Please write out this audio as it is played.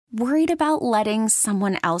Worried about letting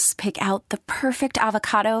someone else pick out the perfect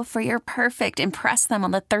avocado for your perfect impress them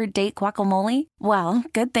on the third date guacamole? Well,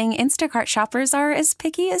 good thing Instacart shoppers are as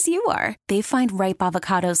picky as you are. They find ripe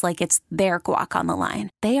avocados like it's their guac on the line.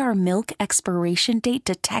 They are milk expiration date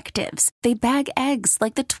detectives. They bag eggs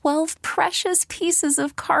like the 12 precious pieces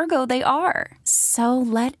of cargo they are. So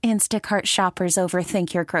let Instacart shoppers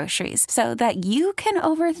overthink your groceries so that you can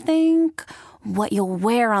overthink what you'll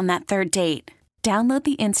wear on that third date. Download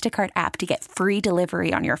the Instacart app to get free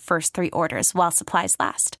delivery on your first 3 orders while supplies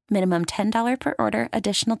last. Minimum $10 per order.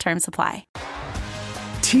 Additional terms apply.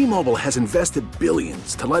 T-Mobile has invested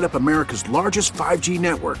billions to light up America's largest 5G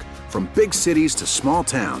network, from big cities to small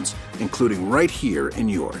towns, including right here in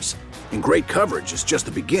yours. And great coverage is just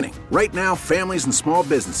the beginning. Right now, families and small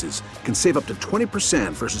businesses can save up to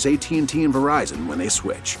 20% versus AT&T and Verizon when they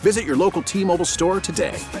switch. Visit your local T-Mobile store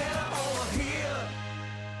today.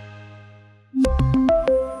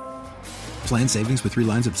 Plan savings with 3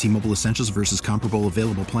 lines of T-Mobile Essentials versus comparable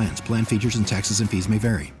available plans. Plan features and taxes and fees may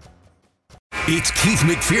vary. It's Keith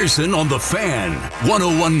McPherson on The Fan,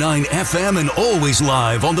 101.9 FM and always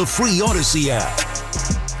live on the free Odyssey app.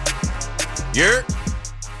 You're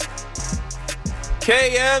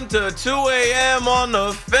KM to 2 a.m. on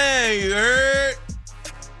The Fan. You heard?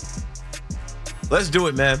 Let's do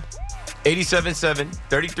it, man. 87.7,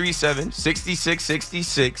 33.7,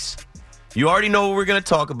 66.66. You already know what we're going to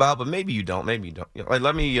talk about, but maybe you don't. Maybe you don't. You know,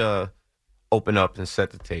 let me open up and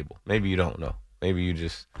set the table. Maybe you don't know. Maybe you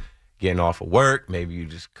just getting off of work. Maybe you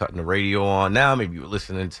just cutting the radio on now. Maybe you're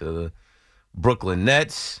listening to the Brooklyn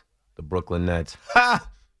Nets. The Brooklyn Nets. Ha!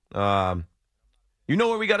 You know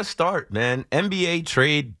where we got to start, man. NBA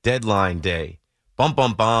trade deadline day. Bum,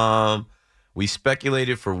 bum, bum. We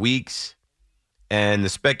speculated for weeks, and the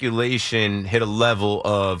speculation hit a level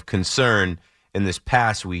of concern in this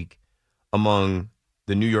past week among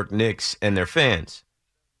the New York Knicks and their fans.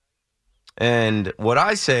 And what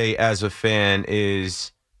I say as a fan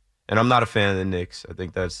is, and I'm not a fan of the Knicks, I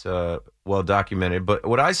think that's well documented, but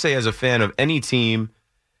what I say as a fan of any team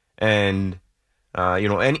and,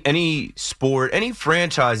 any sport, any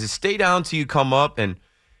franchise, is stay down till you come up, and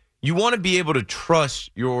you want to be able to trust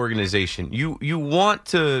your organization. You want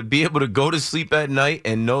to be able to go to sleep at night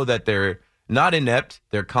and know that they're not inept,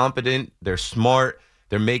 they're competent, they're smart,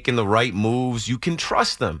 they're making the right moves. You can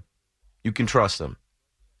trust them. You can trust them.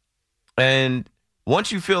 And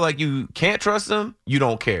once you feel like you can't trust them, you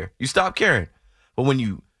don't care. You stop caring. But when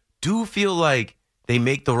you do feel like they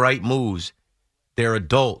make the right moves, they're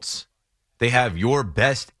adults, they have your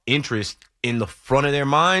best interest in the front of their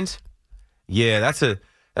minds, yeah, that's a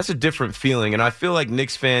different feeling. And I feel like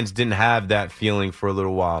Knicks fans didn't have that feeling for a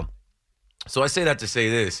little while. So I say that to say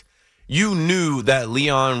this. You knew that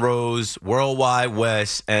Leon Rose, Worldwide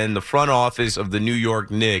West, and the front office of the New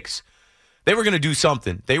York Knicks, they were going to do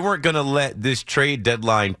something. They weren't going to let this trade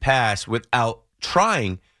deadline pass without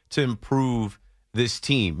trying to improve this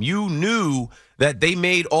team. You knew that they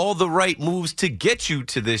made all the right moves to get you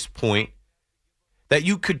to this point, that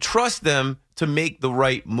you could trust them to make the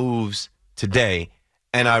right moves today.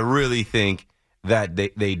 And I really think that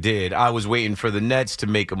they did. I was waiting for the Nets to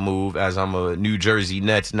make a move, as I'm a New Jersey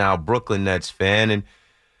Nets, now Brooklyn Nets fan. And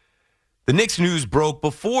the Knicks news broke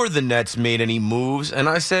before the Nets made any moves. And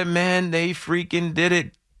I said, man, they freaking did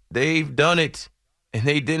it. They've done it. And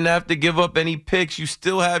they didn't have to give up any picks. You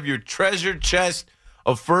still have your treasure chest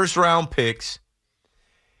of first-round picks.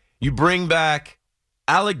 You bring back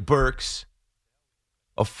Alec Burks,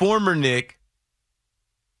 a former Knick,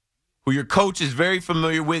 who your coach is very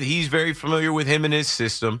familiar with. He's very familiar with him and his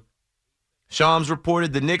system. Shams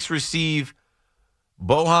reported the Knicks receive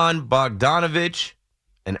Bojan Bogdanovic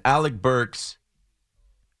and Alec Burks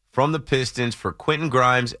from the Pistons for Quentin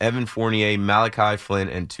Grimes, Evan Fournier, Malachi Flynn,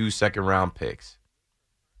 and 2 second-round picks.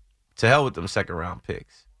 To hell with them second-round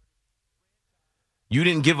picks. You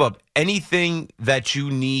didn't give up anything that you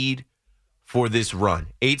need for this run.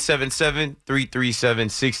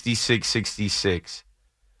 877-337-6666.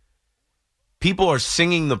 People are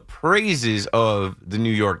singing the praises of the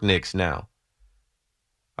New York Knicks now.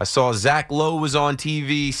 I saw Zach Lowe was on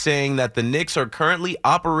TV saying that the Knicks are currently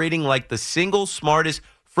operating like the single smartest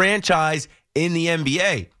franchise in the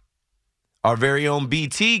NBA. Our very own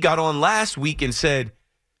BT got on last week and said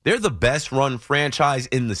they're the best run franchise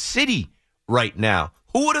in the city right now.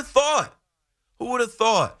 Who would have thought? Who would have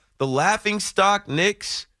thought? The laughingstock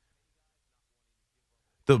Knicks,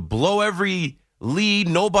 the blow every lead,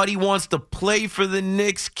 nobody wants to play for the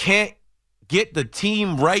Knicks, can't get the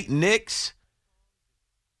team right Knicks.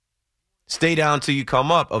 Stay down till you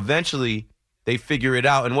come up. Eventually, they figure it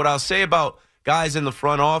out. And what I'll say about guys in the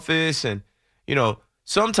front office and,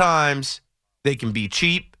 sometimes they can be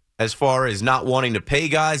cheap as far as not wanting to pay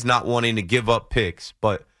guys, not wanting to give up picks.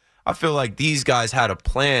 But I feel like these guys had a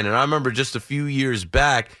plan. And I remember just a few years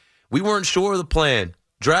back, we weren't sure of the plan.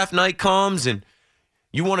 Draft night comes and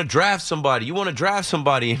you want to draft somebody.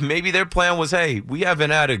 And maybe their plan was, hey, we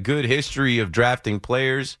haven't had a good history of drafting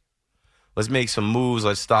players. Let's make some moves.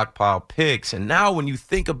 Let's stockpile picks. And now when you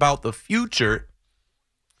think about the future,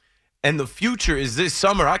 and the future is this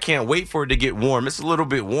summer, I can't wait for it to get warm. It's a little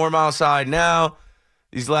bit warm outside now.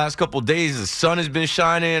 These last couple of days, the sun has been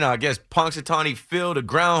shining. I guess Punxsutawney Phil, the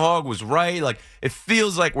groundhog, was right. Like, it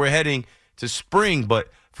feels like we're heading to spring. But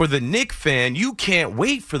for the Knicks fan, you can't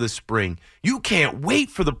wait for the spring. You can't wait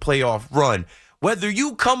for the playoff run. Whether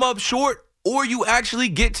you come up short or you actually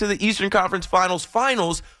get to the Eastern Conference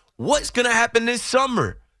Finals, what's going to happen this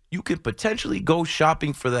summer? You could potentially go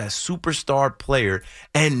shopping for that superstar player.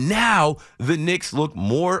 And now the Knicks look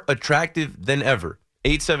more attractive than ever.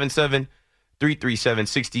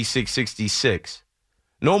 877-337-6666.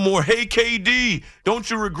 No more, hey, KD,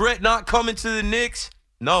 don't you regret not coming to the Knicks?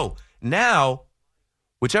 No. Now,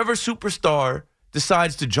 whichever superstar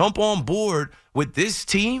decides to jump on board with this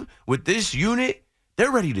team, with this unit,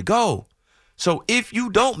 they're ready to go. So if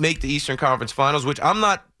you don't make the Eastern Conference Finals, which I'm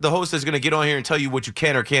not the host that's going to get on here and tell you what you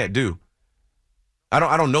can or can't do. I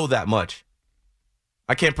don't know that much.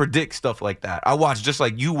 I can't predict stuff like that. I watch just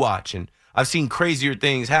like you watch, and I've seen crazier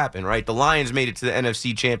things happen, right? The Lions made it to the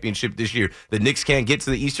NFC Championship this year. The Knicks can't get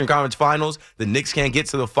to the Eastern Conference Finals. The Knicks can't get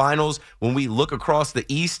to the finals. When we look across the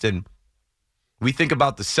East and we think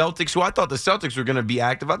about the Celtics, who I thought the Celtics were going to be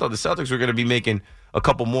active. I thought the Celtics were going to be making a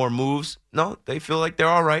couple more moves. No, they feel like they're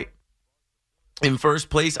all right. In first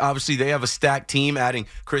place, obviously, they have a stacked team, adding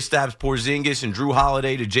Kristaps Porzingis and Drew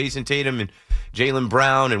Holiday to Jason Tatum and Jaylen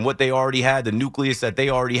Brown and what they already had, the nucleus that they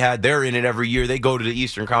already had. They're in it every year. They go to the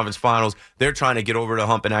Eastern Conference Finals. They're trying to get over the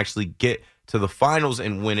hump and actually get to the finals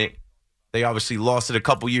and win it. They obviously lost it a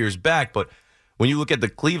couple years back, but when you look at the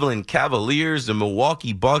Cleveland Cavaliers, the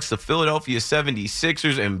Milwaukee Bucks, the Philadelphia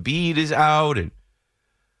 76ers, Embiid is out, and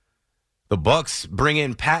the Bucks bring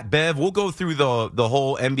in Pat Bev. We'll go through the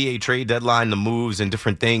whole NBA trade deadline, the moves and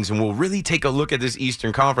different things, and we'll really take a look at this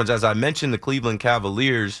Eastern Conference. As I mentioned, the Cleveland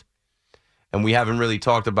Cavaliers, and we haven't really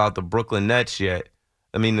talked about the Brooklyn Nets yet.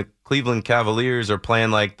 I mean, the Cleveland Cavaliers are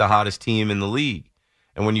playing like the hottest team in the league.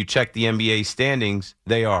 And when you check the NBA standings,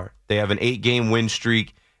 they are. They have an 8-game win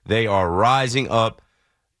streak. They are rising up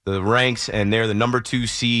the ranks, and they're the number 2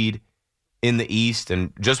 seed in the East.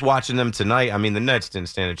 And just watching them tonight, I mean, the Nets didn't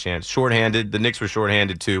stand a chance. Shorthanded. The Knicks were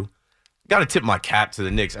shorthanded too. Got to tip my cap to the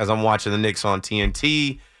Knicks as I'm watching the Knicks on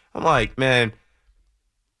TNT. I'm like, man,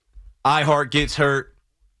 iHeart gets hurt.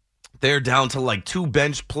 They're down to like 2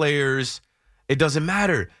 bench players. It doesn't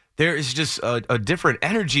matter. There is just a different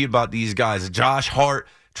energy about these guys. Josh Hart,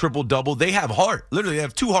 triple-double. They have heart. Literally, they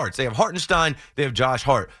have 2 hearts. They have Hartenstein. They have Josh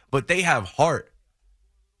Hart. But they have heart.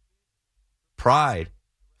 Pride.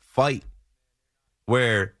 Fight.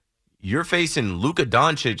 Where you're facing Luka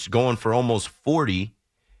Doncic going for almost 40.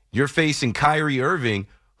 You're facing Kyrie Irving,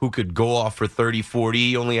 who could go off for 30, 40.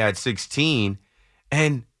 He only had 16.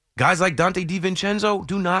 And guys like Dante DiVincenzo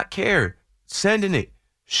do not care. Sending it.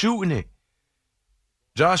 Shooting it.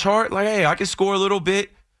 Josh Hart, like, hey, I can score a little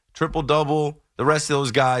bit. Triple-double. The rest of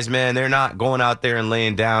those guys, man, they're not going out there and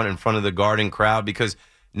laying down in front of the Garden crowd, because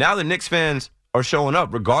now the Knicks fans are showing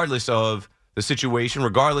up regardless of the situation,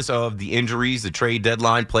 regardless of the injuries, the trade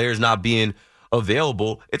deadline, players not being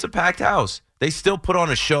available. It's a packed house. They still put on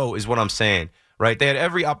a show is what I'm saying, right? They had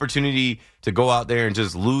every opportunity to go out there and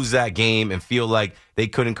just lose that game and feel like they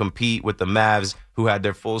couldn't compete with the Mavs, who had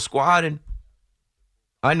their full squad. And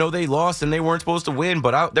I know they lost and they weren't supposed to win,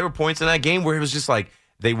 but there were points in that game where it was just like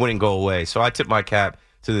they wouldn't go away. So I tip my cap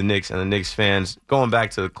to the Knicks and the Knicks fans. Going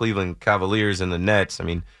back to the Cleveland Cavaliers and the Nets, I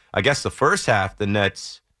mean, I guess the first half, the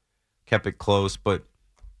Nets kept it close, but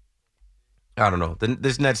I don't know.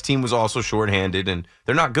 This Nets team was also shorthanded, and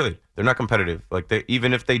they're not good. They're not competitive. Like,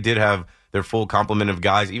 even if they did have their full complement of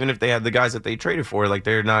guys, even if they had the guys that they traded for, like,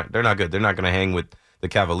 they're not good. They're not going to hang with the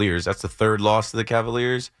Cavaliers. That's the 3rd loss to the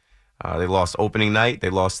Cavaliers. They lost opening night. They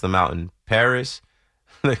lost them out in Paris.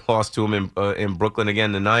 They lost to them in Brooklyn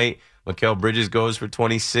again tonight. Mikal Bridges goes for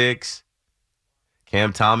 26.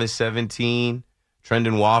 Cam Thomas, 17.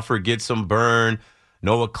 Trendon Watford gets some burn.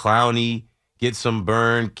 Noah Clowney gets some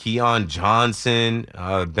burn. Keon Johnson.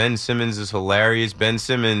 Ben Simmons is hilarious. Ben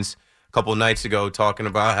Simmons, a couple nights ago, talking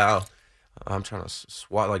about how I'm trying to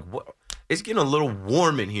swat. Like, what? It's getting a little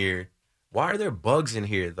warm in here. Why are there bugs in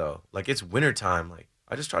here, though? Like, it's wintertime. Like,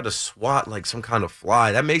 I just tried to swat like some kind of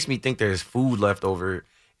fly. That makes me think there's food left over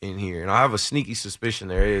in here, and I have a sneaky suspicion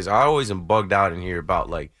there is. I always am bugged out in here about,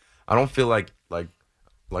 like, I don't feel like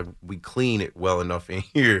we clean it well enough in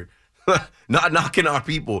here. Not knocking our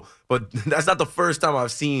people, but that's not the first time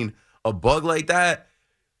I've seen a bug like that.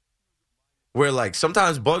 Where, like,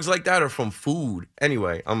 sometimes bugs like that are from food.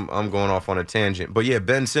 Anyway, I'm going off on a tangent. But, yeah,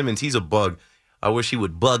 Ben Simmons, he's a bug. I wish he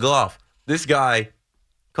would bug off. This guy, a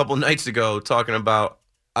couple nights ago, talking about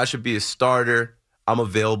I should be a starter. I'm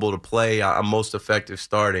available to play. I'm most effective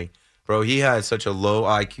starting. Bro, he had such a low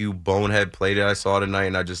IQ bonehead play that I saw tonight,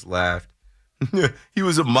 and I just laughed. He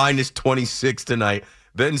was a minus 26 tonight.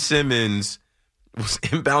 Ben Simmons was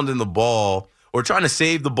inbounding the ball or trying to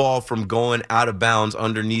save the ball from going out of bounds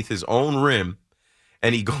underneath his own rim,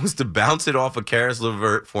 and he goes to bounce it off of Karis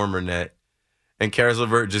LeVert, former net, and Karis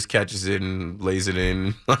LeVert just catches it and lays it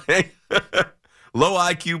in. Low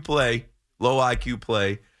IQ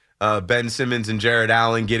play. Ben Simmons and Jared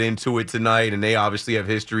Allen get into it tonight, and they obviously have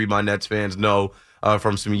history, my Nets fans know,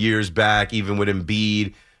 from some years back, even with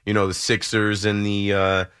Embiid, the Sixers and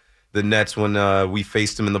the Nets when we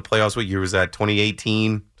faced them in the playoffs. What year was that,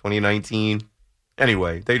 2018, 2019?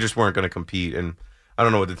 Anyway, they just weren't going to compete, and I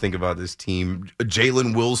don't know what to think about this team.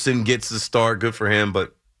 Jalen Wilson gets the start, good for him,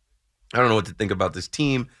 but I don't know what to think about this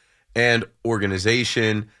team and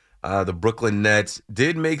organization. The Brooklyn Nets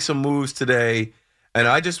did make some moves today, and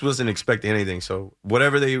I just wasn't expecting anything. So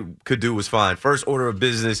whatever they could do was fine. First order of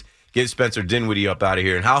business, get Spencer Dinwiddie up out of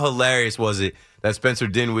here. And how hilarious was it that Spencer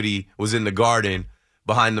Dinwiddie was in the Garden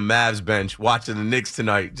behind the Mavs bench watching the Knicks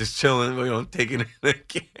tonight, just chilling, taking in the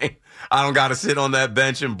game. I don't got to sit on that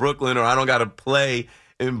bench in Brooklyn, or I don't got to play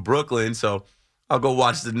in Brooklyn, so I'll go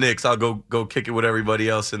watch the Knicks. I'll go kick it with everybody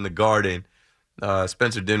else in the Garden.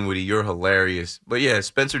 Spencer Dinwiddie, you're hilarious. But, yeah,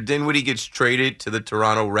 Spencer Dinwiddie gets traded to the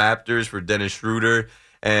Toronto Raptors for Dennis Schroeder,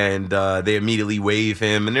 and they immediately waive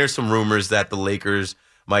him. And there's some rumors that the Lakers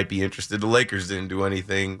might be interested. The Lakers didn't do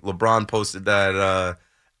anything. LeBron posted that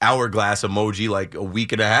hourglass emoji like a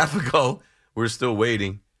week and a half ago. We're still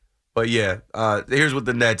waiting. But, yeah, here's what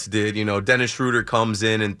the Nets did. Dennis Schroeder comes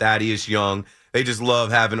in and Thaddeus Young. They just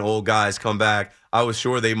love having old guys come back. I was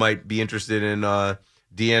sure they might be interested in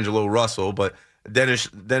D'Angelo Russell, but Dennis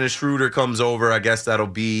Schroeder comes over. I guess that'll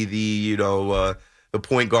be the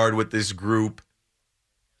point guard with this group.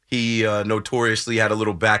 He notoriously had a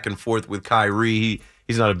little back and forth with Kyrie.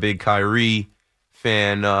 He's not a big Kyrie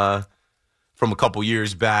fan from a couple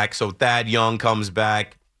years back. So Thad Young comes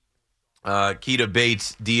back. Keita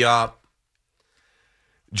Bates, Diop,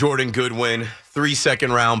 Jordan Goodwin, 3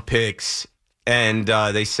 second-round picks, and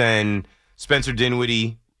they send Spencer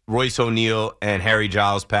Dinwiddie, Royce O'Neal, and Harry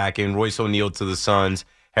Giles packing. Royce O'Neal to the Suns,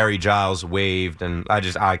 Harry Giles waived, and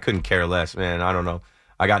I couldn't care less, man. I don't know.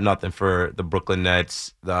 I got nothing for the Brooklyn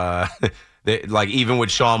Nets. Even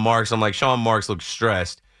with Sean Marks, I'm like, Sean Marks looks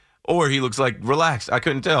stressed, or he looks like relaxed. I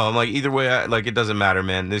couldn't tell. I'm like, either way, it doesn't matter,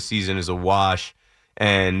 man. This season is a wash.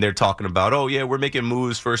 And they're talking about, oh, yeah, we're making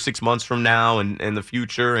moves for 6 months from now and the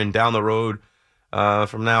future and down the road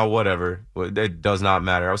from now, whatever. It does not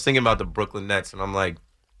matter. I was thinking about the Brooklyn Nets, and I'm like,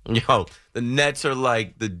 the Nets are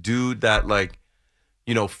like the dude that,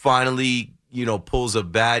 finally, pulls a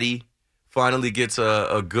baddie, finally gets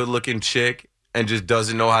a good-looking chick and just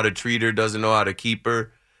doesn't know how to treat her, doesn't know how to keep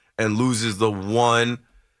her, and loses the one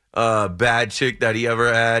bad chick that he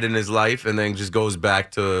ever had in his life, and then just goes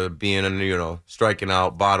back to being, striking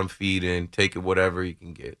out, bottom feeding, taking whatever he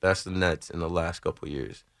can get. That's the Nets in the last couple of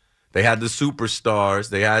years. They had the superstars,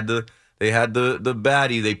 they had the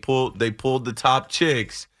baddie, they pulled the top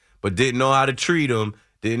chicks, but didn't know how to treat them,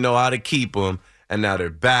 didn't know how to keep them, and now they're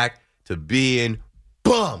back to being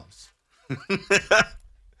bums.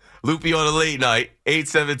 Loopy on a late night,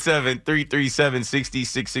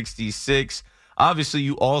 877-337-6666. Obviously,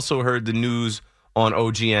 you also heard the news on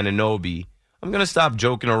OG Anunoby. I'm going to stop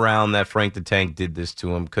joking around that Frank the Tank did this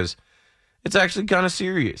to him because it's actually kind of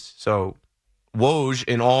serious. So, Woj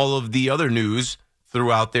and all of the other news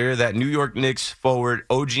throughout there that New York Knicks forward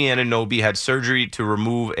OG Anunoby had surgery to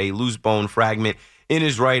remove a loose bone fragment in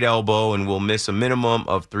his right elbow and will miss a minimum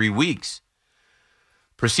of 3 weeks.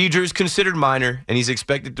 Procedure is considered minor, and he's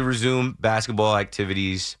expected to resume basketball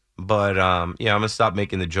activities. But, I'm going to stop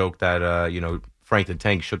making the joke that, Frank the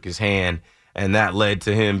Tank shook his hand, and that led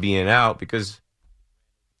to him being out because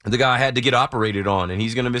the guy had to get operated on, and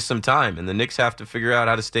he's going to miss some time. And the Knicks have to figure out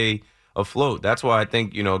how to stay afloat. That's why I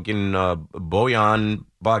think, getting Bojan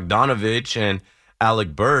Bogdanovic and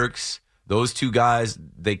Alec Burks, those two guys,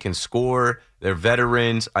 they can score. They're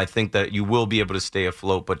veterans. I think that you will be able to stay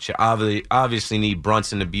afloat, but you obviously need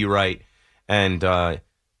Brunson to be right, and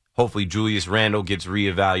hopefully Julius Randle gets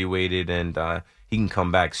reevaluated and he can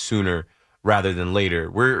come back sooner rather than later.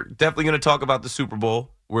 We're definitely going to talk about the Super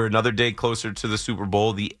Bowl. We're another day closer to the Super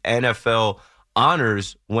Bowl. The NFL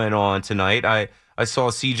honors went on tonight. I saw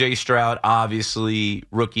C.J. Stroud, obviously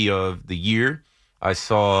Rookie of the Year. I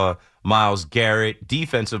saw Myles Garrett,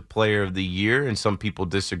 Defensive Player of the Year, and some people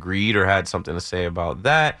disagreed or had something to say about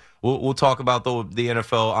that. We'll talk about the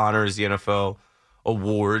NFL honors, the NFL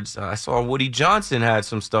awards. I saw Woody Johnson had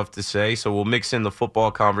some stuff to say, so we'll mix in the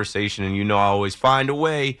football conversation, and I always find a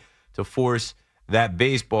way to force that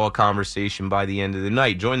baseball conversation by the end of the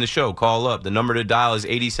night. Join the show. Call up. The number to dial is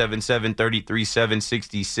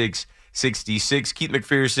 877-337-6666. Keith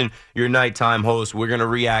McPherson, your nighttime host. We're going to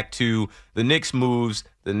react to the Knicks moves,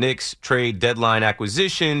 the Knicks trade deadline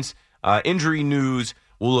acquisitions, injury news.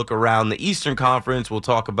 We'll look around the Eastern Conference. We'll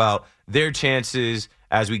talk about their chances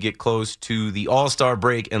as we get close to the All-Star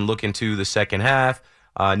break and look into the second half.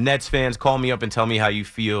 Nets fans, call me up and tell me how you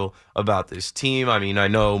feel about this team. I mean, I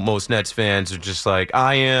know most Nets fans are just like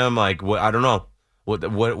I am. Like, what? I don't know. What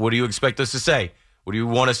do you expect us to say? What do you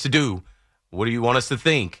want us to do? What do you want us to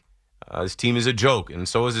think? This team is a joke, and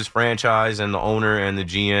so is this franchise and the owner and the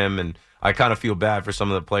GM. And I kind of feel bad for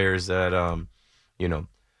some of the players that,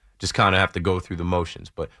 just kind of have to go through the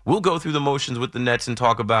motions. But we'll go through the motions with the Nets and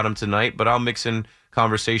talk about them tonight. But I'll mix in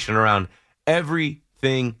conversation around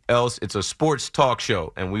everything else. It's a sports talk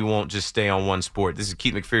show, and we won't just stay on one sport. This is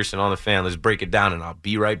Keith McPherson on The Fan. Let's break it down, and I'll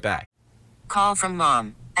be right back. Call from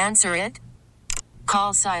mom. Answer it.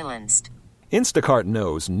 Call silenced. Instacart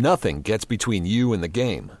knows nothing gets between you and the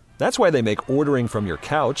game. That's why they make ordering from your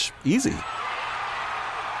couch easy.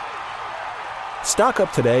 Stock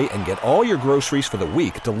up today and get all your groceries for the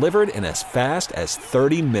week delivered in as fast as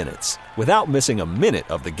 30 minutes without missing a minute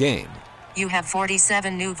of the game. You have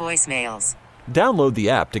 47 new voicemails. Download the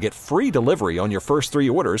app to get free delivery on your first 3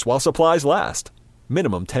 orders while supplies last.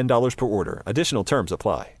 Minimum $10 per order. Additional terms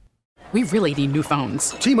apply. We really need new phones.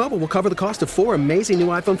 T-Mobile will cover the cost of 4 amazing new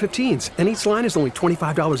iPhone 15s, and each line is only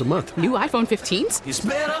 $25 a month. New iPhone 15s? It's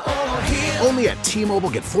better over here. Only at T-Mobile,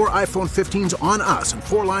 get 4 iPhone 15s on us and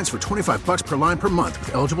 4 lines for $25 per line per month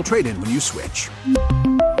with eligible trade-in when you switch.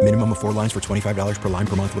 Minimum of 4 lines for $25 per line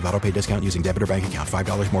per month with autopay discount using debit or bank account.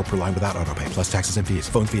 $5 more per line without autopay, plus taxes and fees.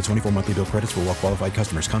 Phone fee at 24 monthly bill credits for well-qualified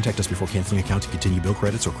customers. Contact us before canceling account to continue bill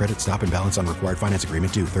credits or credit stop and balance on required finance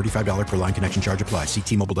agreement due. $35 per line connection charge applies. See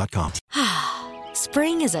T-Mobile.com.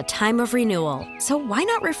 Spring is a time of renewal, so why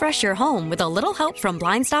not refresh your home with a little help from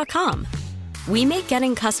Blinds.com? We make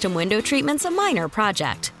getting custom window treatments a minor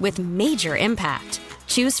project with major impact.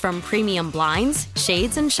 Choose from premium blinds,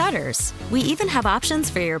 shades, and shutters. We even have options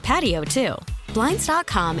for your patio, too.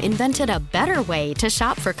 Blinds.com invented a better way to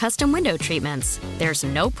shop for custom window treatments. There's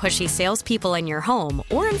no pushy salespeople in your home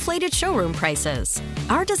or inflated showroom prices.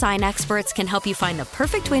 Our design experts can help you find the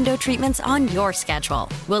perfect window treatments on your schedule.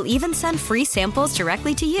 We'll even send free samples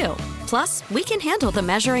directly to you. Plus, we can handle the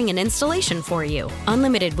measuring and installation for you.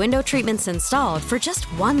 Unlimited window treatments installed for just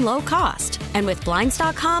one low cost. And with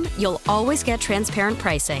Blinds.com, you'll always get transparent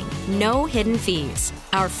pricing. No hidden fees.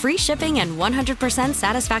 Our free shipping and 100%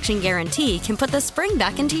 satisfaction guarantee can put the spring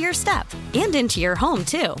back into your step and into your home,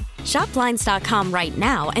 too. Shop Blinds.com right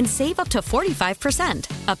now and save up to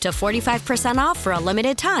 45%. Up to 45% off for a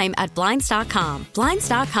limited time at Blinds.com.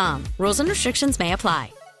 Blinds.com. Rules and restrictions may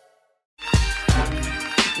apply.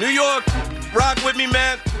 New York, rock with me,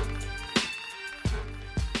 man.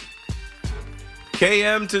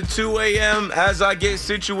 KM to 2 a.m. as I get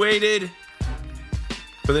situated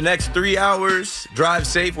for the next 3 hours. Drive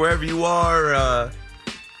safe wherever you are.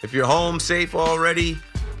 If you're home safe already,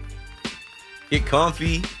 get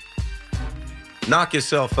comfy. Knock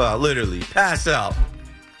yourself out, literally. Pass out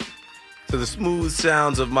to the smooth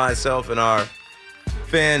sounds of myself and our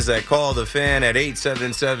fans that call the fan at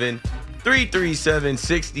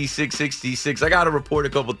 877-337-6666. I got to report a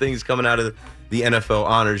couple things coming out of the NFL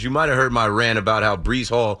honors. You might have heard my rant about how Breece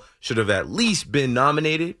Hall should have at least been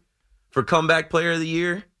nominated for Comeback Player of the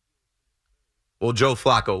Year. Well, Joe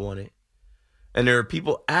Flacco won it. And there are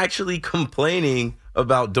people actually complaining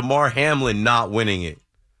about Damar Hamlin not winning it.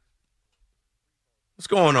 What's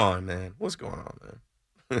going on, man? What's going on,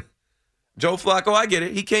 man? Joe Flacco, I get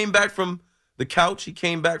it. He came back from the couch. He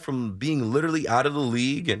came back from being literally out of the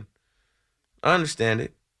league, and I understand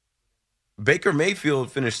it. Baker Mayfield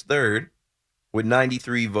finished third with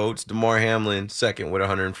 93 votes. Damar Hamlin second with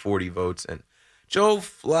 140 votes. And Joe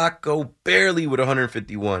Flacco barely with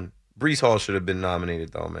 151. Breece Hall should have been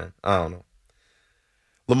nominated, though, man. I don't know.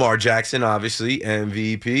 Lamar Jackson, obviously,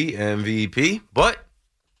 MVP. But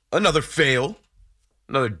another fail.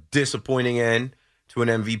 Another disappointing end to an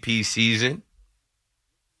MVP season.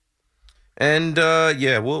 And,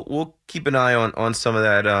 we'll keep an eye on some of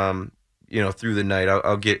that, through the night.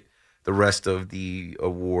 I'll get the rest of the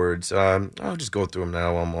awards. I'll just go through them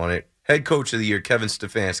now while I'm on it. Head Coach of the Year, Kevin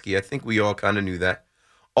Stefanski. I think we all kind of knew that.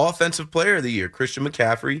 Offensive Player of the Year, Christian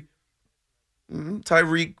McCaffrey.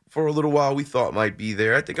 Tyreek, for a little while, we thought might be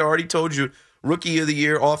there. I think I already told you. Rookie of the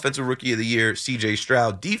Year, Offensive Rookie of the Year, C.J.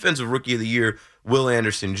 Stroud. Defensive Rookie of the Year, Will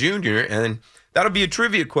Anderson Jr. And that'll be a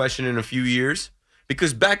trivia question in a few years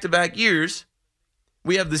because back-to-back years,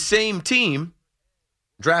 we have the same team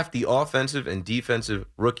draft the Offensive and Defensive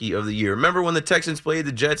Rookie of the Year. Remember when the Texans played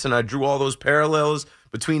the Jets and I drew all those parallels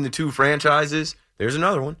between the two franchises? There's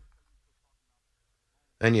another one.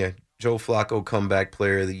 And yeah, Joe Flacco, Comeback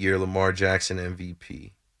Player of the Year, Lamar Jackson,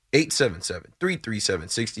 MVP.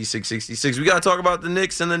 877-337-6666. We got to talk about the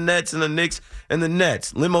Knicks and the Nets and the Knicks and the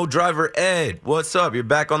Nets. Limo driver Ed, what's up? You're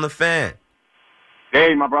back on the Fan.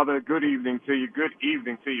 Hey, my brother, good evening to you. Good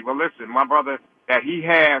evening to you. Well, listen, my brother, that he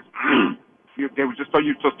has, they were just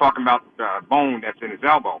talking about the bone that's in his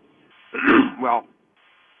elbow. Well,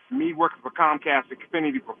 me working for Comcast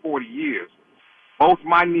Xfinity for 40 years, both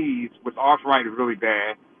my knees with arthritis really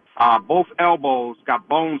bad. Both elbows got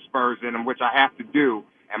bone spurs in them, which I have to do.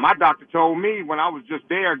 And my doctor told me when I was just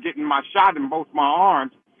there getting my shot in both my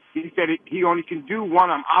arms, he said he only can do one.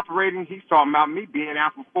 I'm operating. He's talking about me being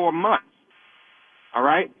out for 4 months. All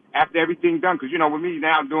right? After everything done. Because, with me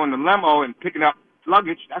now doing the limo and picking up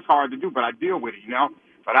luggage, that's hard to do, but I deal with it,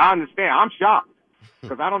 But I understand. I'm shocked.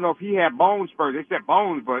 Because I don't know if he had bone spurs. They said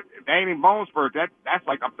bones, but if they ain't in bone spurs, that's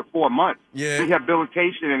like up to 4 months. Yeah.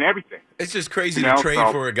 Rehabilitation and everything. It's just crazy to trade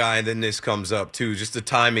for a guy and then this comes up, too. Just the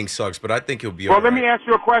timing sucks, but I think he'll be all right. Well, let me ask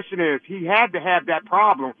you a question he had to have that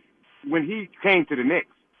problem when he came to the Knicks.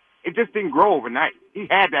 It just didn't grow overnight. He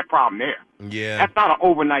had that problem there. Yeah. That's not an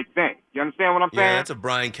overnight thing. You understand what I'm saying? Yeah, that's a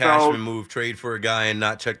Brian Cashman move. Trade for a guy and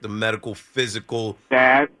not check the medical, physical.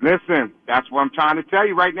 Listen, that's what I'm trying to tell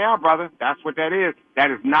you right now, brother. That's what that is.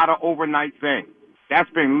 That is not an overnight thing.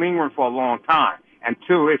 That's been lingering for a long time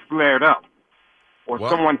until it flared up. Or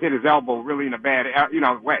someone hit his elbow really in a bad,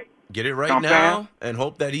 way. Get it right now and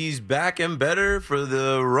hope that he's back and better for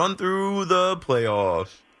the run through the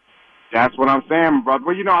playoffs. That's what I'm saying, brother.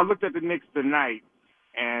 Well, I looked at the Knicks tonight,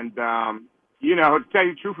 and, to tell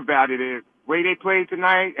you the truth about it is, the way they played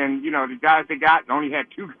tonight and, the guys they got and only had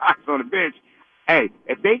 2 guys on the bench, hey,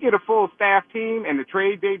 if they get a full staff team and the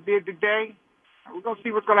trade they did today, we're going to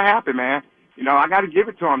see what's going to happen, man. I got to give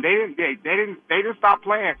it to them. They didn't stop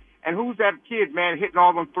playing. And who's that kid, man, hitting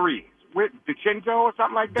all them threes? With DiVincenzo or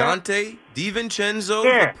something like that? Dante DiVincenzo,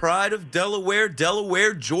 the pride of Delaware,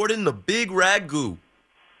 Jordan, the big ragu.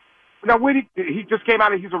 Now, he just came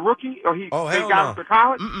out and he's a rookie, or they got him to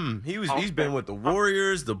college? He's been with the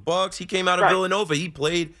Warriors, the Bucks. He came out of Villanova. He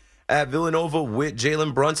played at Villanova with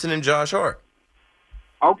Jalen Brunson and Josh Hart.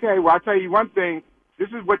 Okay, well, I'll tell you one thing. This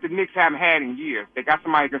is what the Knicks haven't had in years. They got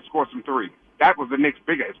somebody that can score some threes. That was the Knicks'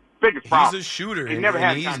 biggest problem. He's a shooter, and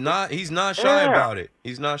he's not shy about it.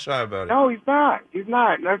 He's not shy about it. No, he's not. He's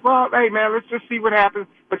not. Well, hey, man, let's just see what happens.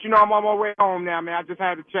 But, I'm on my way home now, man. I just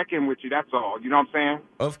had to check in with you. That's all. You know what I'm saying?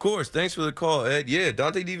 Of course. Thanks for the call, Ed. Yeah,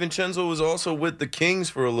 Dante DiVincenzo was also with the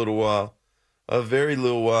Kings for a little while. A very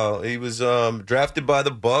little while. He was drafted by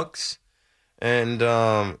the Bucks. And,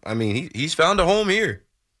 he's found a home here.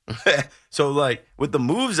 So, with the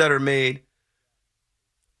moves that are made,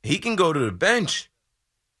 he can go to the bench.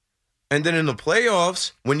 And then in the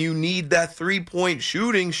playoffs, when you need that three-point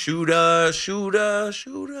shooter,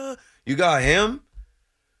 you got him.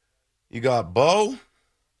 You got Bo.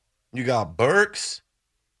 You got Burks.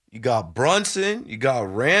 You got Brunson. You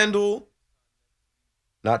got Randall.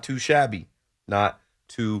 Not too shabby.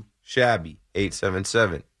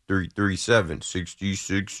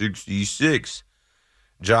 877-337-6666.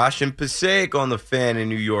 Josh and Passaic on the Fan in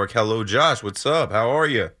New York. Hello, Josh. What's up? How are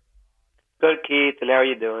you? Good, Keith. And how are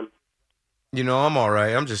you doing? I'm all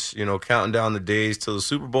right. I'm just, counting down the days till the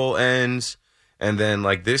Super Bowl ends. And then,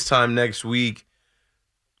 this time next week,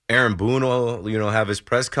 Aaron Boone will, have his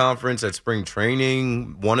press conference at spring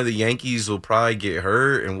training. One of the Yankees will probably get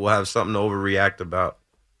hurt, and we'll have something to overreact about.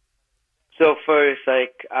 So first,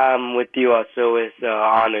 I'm with you also as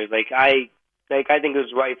honored. I think it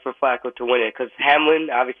was right for Flacco to win it because Hamlin,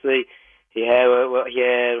 obviously, he had where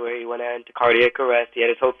he went into cardiac arrest. He had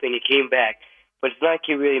his whole thing. He came back. But it's not like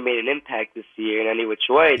he really made an impact this year in any which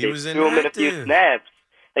way. They threw him in a few snaps.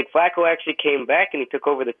 Flacco actually came back and he took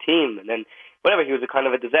over the team. And then, he was a kind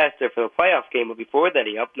of a disaster for the playoff game. But before that,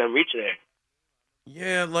 he helped them reach there.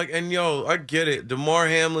 Yeah, I get it. DeMar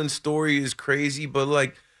Hamlin's story is crazy,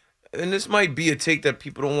 but, and this might be a take that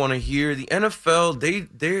people don't want to hear. The NFL,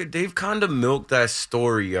 they've kind of milked that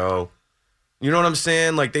story, yo. You know what I'm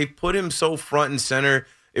saying? They put him so front and center.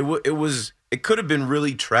 It could have been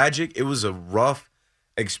really tragic. It was a rough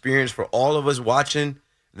experience for all of us watching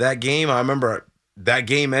that game. I remember that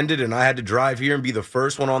game ended and I had to drive here and be the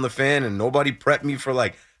first one on the fan, and nobody prepped me for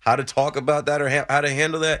like how to talk about that or how to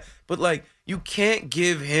handle that. But like, you can't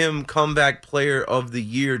give him comeback player of the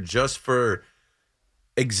year just for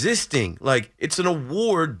existing. Like, it's an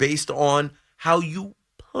award based on how you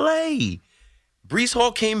play. Breece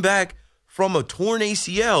Hall came back from a torn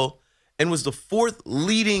ACL and was the fourth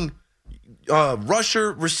leading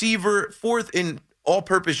rusher, receiver, fourth in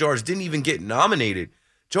all-purpose yards, didn't even get nominated.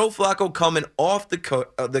 Joe Flacco coming off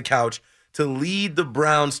the couch to lead the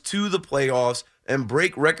Browns to the playoffs and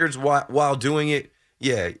break records while doing it.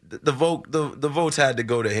 Yeah, the votes had to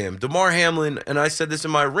go to him. Damar Hamlin, and I said this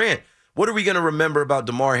in my rant, what are we going to remember about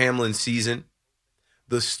Damar Hamlin's season?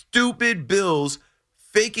 The stupid Bills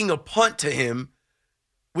faking a punt to him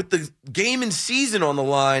with the game and season on the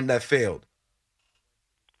line that failed.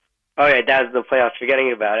 Oh, yeah, that was the playoffs,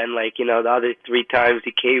 forgetting about it. And, like, you know, the other 3 times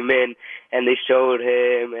he came in and they showed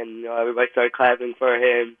him and, you know, everybody started clapping for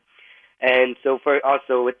him. And so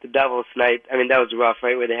also with the Devils tonight, I mean, that was rough,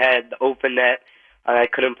 right, where they had the open net. I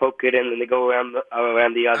couldn't poke it in, and they go around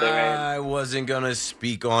the other end. I wasn't going to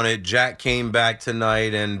speak on it. Jack came back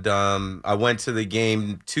tonight, and I went to the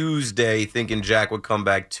game Tuesday thinking Jack would come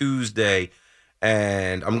back Tuesday.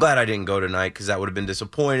 And I'm glad I didn't go tonight because that would have been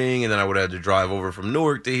disappointing, and then I would have had to drive over from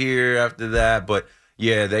Newark to here after that. But,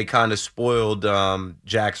 yeah, they kind of spoiled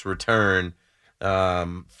Jack's return.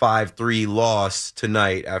 5-3 loss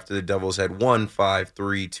tonight after the Devils had won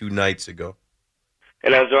 5-3 2 nights ago.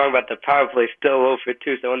 And I was wrong about the power play, still 0 for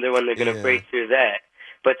 2, so I wonder when they're going to break through that.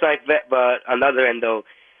 But it's like that. But on the other end, though,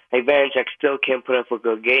 like Vanacek still can't put up a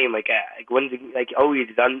good game. Like when's he's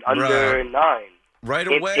under 9. Right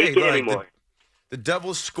away. Can't take it anymore. The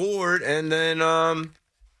Devils scored, and then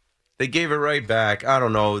they gave it right back. I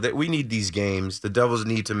don't know. We need these games. The Devils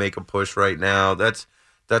need to make a push right now. That's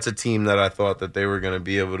a team that I thought that they were going to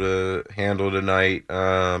be able to handle tonight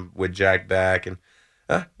with Jack back. And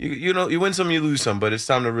you know, you win some, you lose some, but it's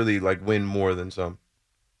time to really like win more than some.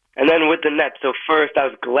 And then with the Nets, so first I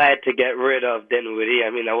was glad to get rid of Dinwiddie. I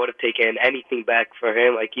mean, I would have taken anything back for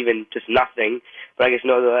him, like even just nothing. But I guess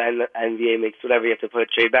the NBA makes whatever you have to put a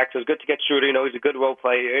trade back. So it's good to get Schroeder. You know, he's a good role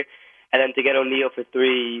player. And then to get O'Neal for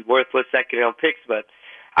 3 worthless second-round picks. But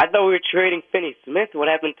I thought we were trading Finney Smith. What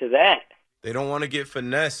happened to that? They don't want to get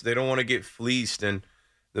finessed. They don't want to get fleeced. And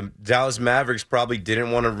the Dallas Mavericks probably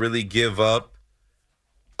didn't want to really give up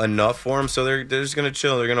enough for him, so they're just going to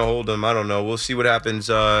chill. They're going to hold him. I don't know. We'll see what happens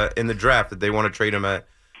in the draft if they want to trade him at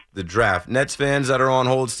the draft. Nets fans that are on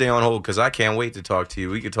hold, stay on hold because I can't wait to talk to you.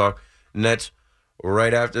 We could talk Nets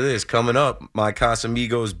right after this. Coming up, my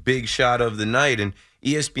Casamigos big shot of the night. And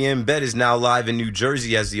ESPN Bet is now live in New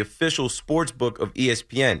Jersey as the official sports book of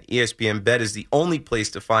ESPN. ESPN Bet is the only place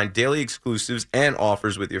to find daily exclusives and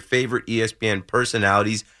offers with your favorite ESPN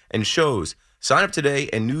personalities and shows. Sign up today,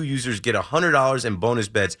 and new users get $100 in bonus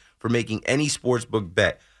bets for making any sportsbook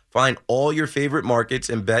bet. Find all your favorite markets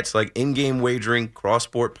and bets like in-game wagering,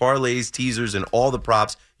 cross-sport parlays, teasers, and all the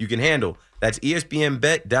props you can handle. That's ESPN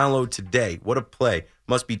Bet. Download today. What a play.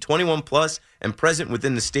 Must be 21 plus and present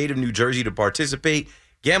within the state of New Jersey to participate.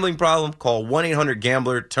 Gambling problem? Call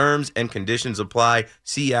 1-800-GAMBLER. Terms and conditions apply.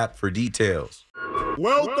 See app for details.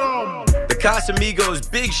 Welcome. The Casamigos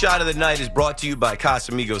Big Shot of the Night is brought to you by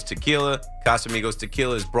Casamigos Tequila. Casamigos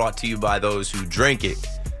Tequila is brought to you by those who drink it.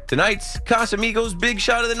 Tonight's Casamigos Big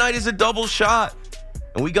Shot of the Night is a double shot.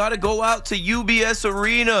 And we got to go out to UBS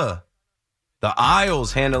Arena. The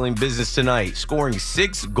Isles handling business tonight, scoring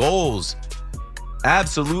 6 goals.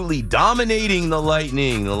 Absolutely dominating the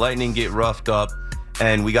Lightning. The Lightning get roughed up.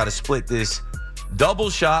 And we got to split this double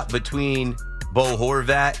shot between Bo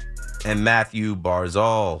Horvat and Matthew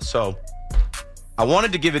Barzal. So I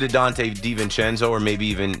wanted to give it to Dante DiVincenzo or maybe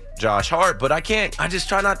even Josh Hart, but I can't. I just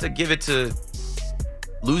try not to give it to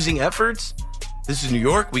losing efforts. This is New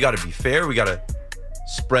York. We got to be fair. We got to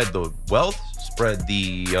spread the wealth, spread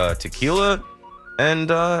the tequila. And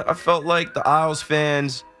I felt like the Isles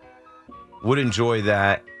fans would enjoy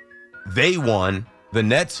that. They won. The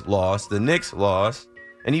Nets lost. The Knicks lost.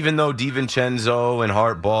 And even though DiVincenzo and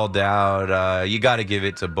Hart balled out, you got to give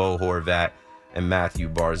it to Bo Horvat and Matthew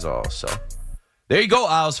Barzal. So there you go,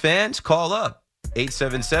 Isles fans. Call up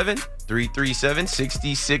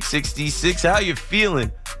 877-337-6666. How you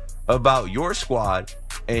feeling about your squad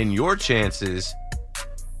and your chances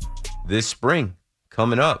this spring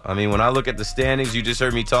coming up? I mean, when I look at the standings, you just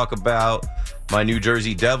heard me talk about my New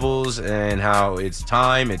Jersey Devils and how it's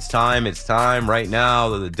time right now.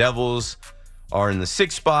 The Devils are in the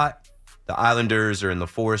 6th spot. The Islanders are in the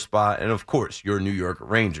 4th spot. And, of course, your New York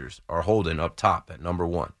Rangers are holding up top at number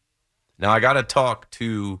 1. Now, I got to talk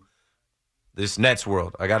to this Nets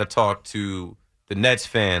world. I got to talk to the Nets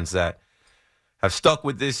fans that have stuck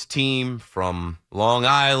with this team from Long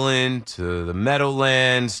Island to the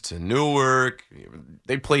Meadowlands to Newark.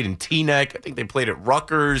 They played in Teaneck. I think they played at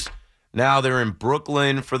Rutgers. Now they're in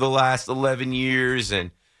Brooklyn for the last 11 years,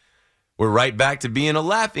 and we're right back to being a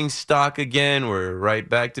laughing stock again. We're right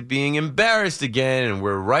back to being embarrassed again, and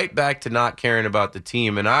we're right back to not caring about the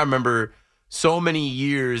team. And I remember so many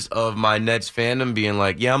years of my Nets fandom being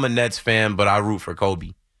like, yeah, I'm a Nets fan, but I root for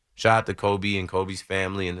Kobe. Shout out to Kobe and Kobe's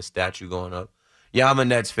family and the statue going up. Yeah, I'm a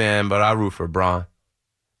Nets fan, but I root for Bron.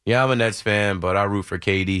 Yeah, I'm a Nets fan, but I root for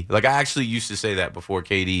KD. Like, I actually used to say that before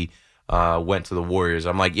KD went to the Warriors.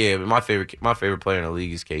 I'm like, yeah, my favorite player in the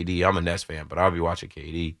league is KD. I'm a Nets fan, but I'll be watching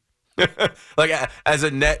KD. Like, as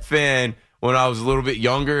a Net fan, when I was a little bit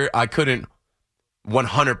younger, I couldn't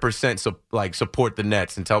 100% support the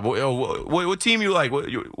Nets and tell, what team you like?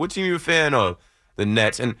 What team you a fan of? The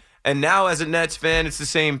Nets. And now as a Nets fan, it's the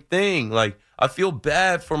same thing. Like, I feel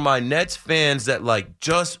bad for my Nets fans that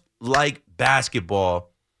just like basketball,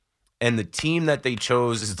 and the team that they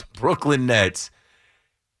chose is the Brooklyn Nets,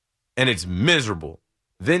 and it's miserable.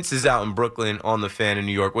 Vince is out in Brooklyn on the Fan in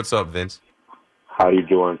New York. What's up, Vince? How you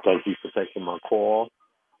doing? Thank you for taking my call.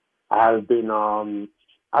 I've been a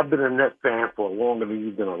Net fan for longer than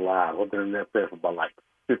you've been alive. I've been a Net fan for about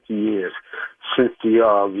 50 years, since the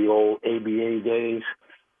old ABA days.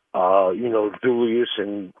 Julius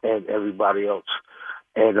and everybody else,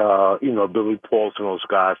 and Billy Pauls and those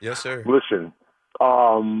guys. Yes, sir. Listen,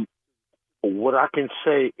 what I can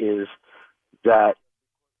say is that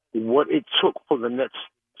what it took for the Nets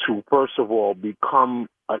to, first of all, become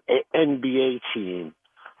an NBA team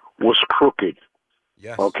was crooked.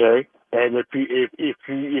 Yes. Okay, and if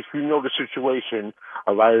you know the situation,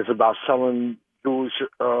 all right, it's about selling Julius's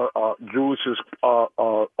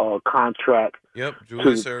contract. Yep,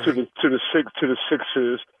 Julius to the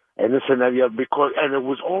Sixers and this and that. Yeah, and it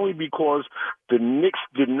was only because the Knicks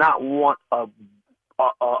did not want a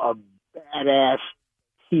badass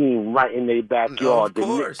team right in their backyard. No, of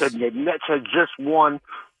course. The Nets had just won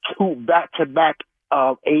 2 back-to-back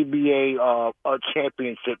ABA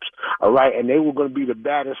championships, all right, and they were going to be the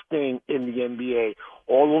baddest thing in the NBA.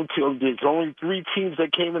 There's only 3 teams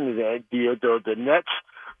that came into that: the Nets,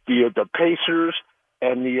 the Pacers,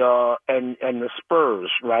 and the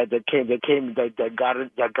Spurs, right? That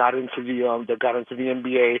got into the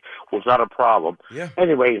NBA without a problem. Yeah.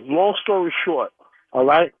 Anyway, long story short, all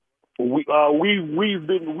right. We've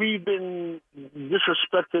been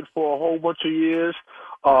disrespected for a whole bunch of years.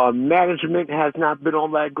 Management has not been all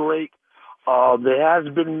that great. There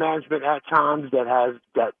has been management at times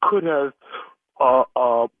that could have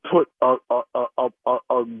put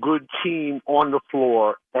a good team on the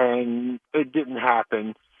floor, and it didn't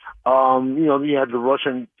happen. You had the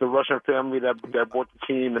Russian family that bought the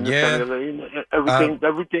team, and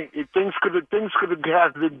everything. Things could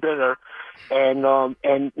have been better, and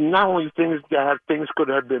not only things could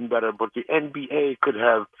have been better, but the NBA could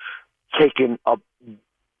have taken a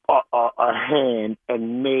hand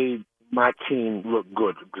and made my team look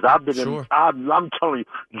good, because I'm telling you,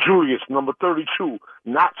 Julius, number 32,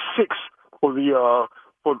 not 6 for the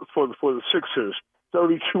Sixers.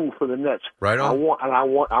 32 for the Nets. Right on. I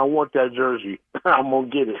want that jersey. I'm gonna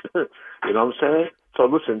get it. You know what I'm saying? So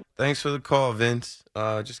listen. Thanks for the call, Vince.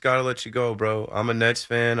 Just gotta let you go, bro. I'm a Nets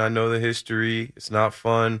fan. I know the history. It's not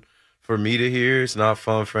fun for me to hear. It's not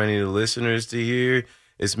fun for any of the listeners to hear.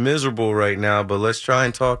 It's miserable right now. But let's try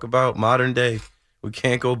and talk about modern day. We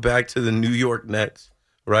can't go back to the New York Nets,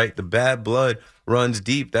 right? The bad blood runs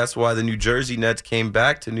deep. That's why the New Jersey Nets came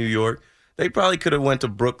back to New York. They probably could have went to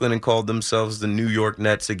Brooklyn and called themselves the New York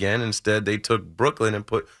Nets again. Instead, they took Brooklyn and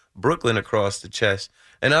put Brooklyn across the chest.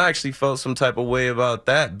 And I actually felt some type of way about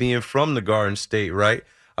that, being from the Garden State, right?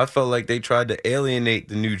 I felt like they tried to alienate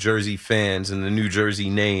the New Jersey fans and the New Jersey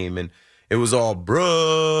name. And it was all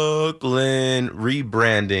Brooklyn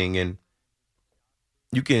rebranding. And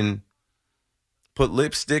you can put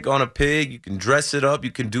lipstick on a pig. You can dress it up.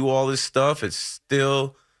 You can do all this stuff. It's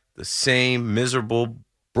still the same miserable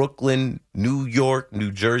Brooklyn, New York, New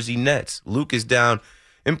Jersey Nets. Luke is down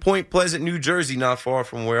in Point Pleasant, New Jersey, not far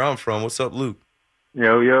from where I'm from. What's up, Luke?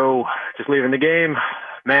 Yo, just leaving the game.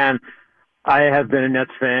 Man, I have been a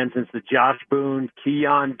Nets fan since the Josh Boone,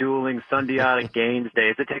 Keon Dooling, Sunday Gaines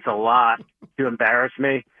days. It takes a lot to embarrass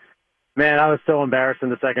me. Man, I was so embarrassed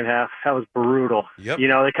in the second half. That was brutal. Yep. You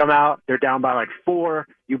know, they come out, they're down by 4.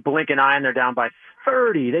 You blink an eye and they're down by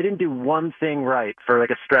 30. They didn't do one thing right for a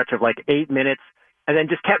stretch of 8 minutes. and then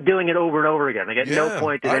just kept doing it over and over again. Like at no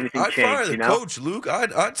point did anything I'd change. fire the coach, Luke.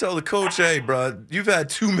 I'd tell the coach, hey, bro, you've had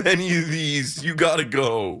too many of these. You got to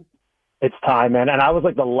go. It's time, man. And I was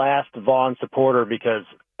like the last Vaughn supporter because,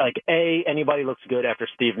 like, A, anybody looks good after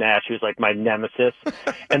Steve Nash, who's like my nemesis.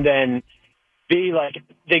 And then B, like,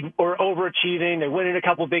 they were overachieving. They win in a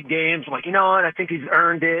couple big games. I'm like, you know what? I think he's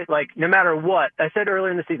earned it. Like, no matter what. I said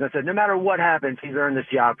earlier in the season, I said, no matter what happens, he's earned this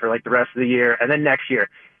job for, like, the rest of the year and then next year.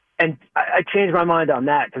 And I changed my mind on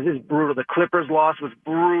that because it's brutal. The Clippers loss was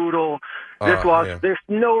brutal. This loss, there's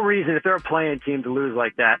no reason if they're a playing team to lose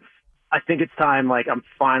like that. I think it's time, like, I'm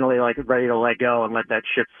finally, like, ready to let go and let that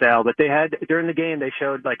ship sail. But they had, during the game, they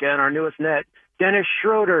showed, like, in our newest net, Dennis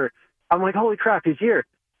Schroeder. I'm like, holy crap, he's here.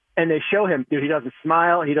 And they show him, dude, he doesn't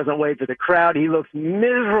smile. He doesn't wave to the crowd. He looks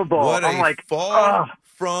miserable. What I'm like, fall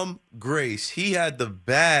from grace. He had the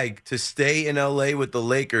bag to stay in L.A. with the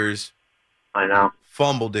Lakers. I know.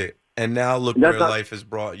 Fumbled it. And now look where life has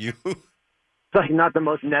brought you. It's like not the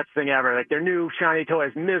most Nets thing ever. Like their new shiny toy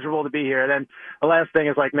is miserable to be here. And then the last thing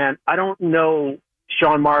is like, man, I don't know.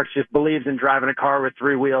 Sean Marks just believes in driving a car with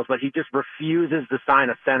 3 wheels, but he just refuses to sign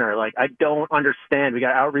a center. Like I don't understand. We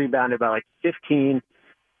got out rebounded by like 15,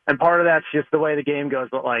 and part of that's just the way the game goes.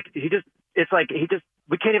 But like we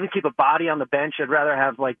can't even keep a body on the bench. I'd rather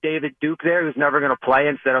have like David Duke there, who's never going to play,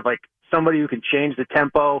 instead of like somebody who can change the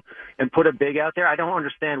tempo and put a big out there. I don't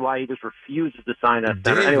understand why he just refuses to sign that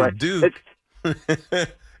center. Anyway, Duke.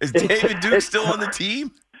 Is David Duke still on the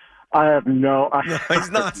team? I have no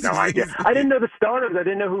he's not. No idea. I didn't know the starters. I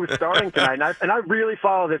didn't know who was starting tonight. And I really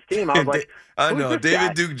follow this team. I was like, I know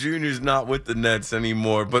David Duke Jr. is not with the Nets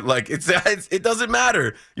anymore, but like it doesn't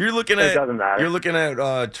matter. You're looking at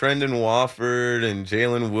Trendon Wofford and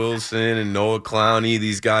Jalen Wilson and Noah Clowney,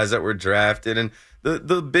 these guys that were drafted, and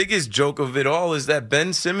the biggest joke of it all is that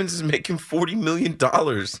Ben Simmons is making $40 million.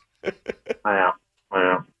 I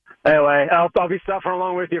know. Anyway, I'll be suffering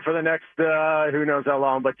along with you for the next who knows how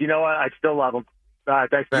long. But you know what? I still love them.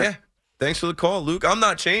 Thanks, man. Yeah. Thanks for the call, Luke. I'm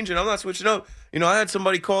not changing. I'm not switching up. You know, I had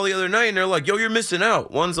somebody call the other night, and they're like, yo, you're missing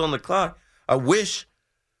out. One's on the clock. I wish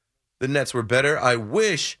the Nets were better. I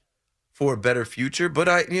wish for a better future, but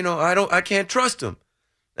I can't trust them.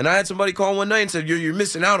 And I had somebody call one night and said, you're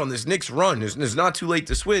missing out on this Knicks run. It's not too late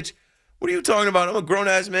to switch. What are you talking about? I'm a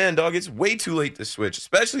grown-ass man, dog. It's way too late to switch,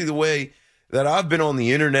 especially the way that I've been on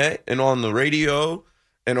the internet and on the radio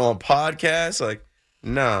and on podcasts. Like,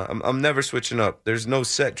 nah, I'm never switching up. There's no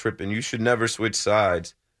set tripping. You should never switch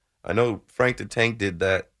sides. I know Frank the Tank did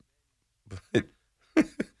that, but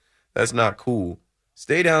that's not cool.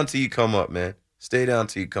 Stay down till you come up, man. Stay down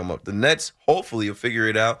till you come up. The Nets, hopefully, will figure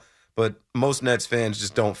it out, but most Nets fans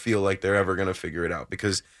just don't feel like they're ever going to figure it out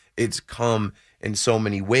because it's come in so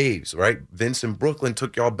many waves, right? Vince in Brooklyn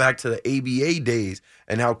took y'all back to the ABA days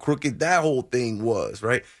and how crooked that whole thing was,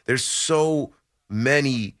 right? There's so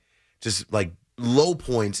many just like low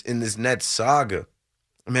points in this Nets saga.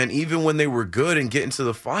 Man, even when they were good and getting to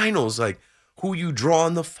the finals, like who you draw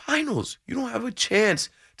in the finals, you don't have a chance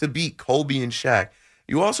to beat Kobe and Shaq.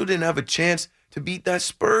 You also didn't have a chance to beat that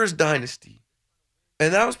Spurs dynasty.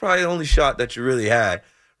 And that was probably the only shot that you really had,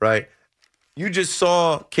 right? You just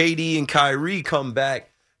saw KD and Kyrie come back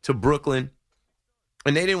to Brooklyn,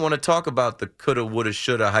 and they didn't want to talk about the coulda, woulda,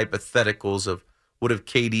 shoulda hypotheticals of what if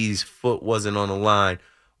KD's foot wasn't on the line?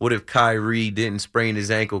 What if Kyrie didn't sprain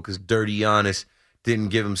his ankle because Dirty Giannis didn't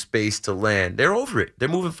give him space to land? They're over it. They're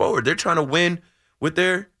moving forward. They're trying to win with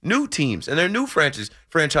their new teams and their new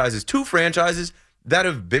franchises. 2 franchises that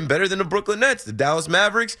have been better than the Brooklyn Nets, the Dallas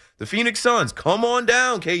Mavericks, the Phoenix Suns. Come on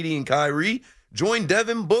down, KD and Kyrie. Join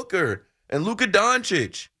Devin Booker and Luka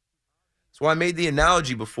Doncic. That's why I made the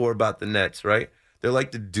analogy before about the Nets, right? They're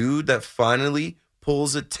like the dude that finally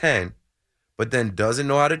pulls a 10, but then doesn't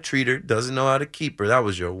know how to treat her, doesn't know how to keep her. That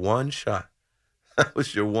was your one shot. That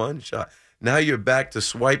was your one shot. Now you're back to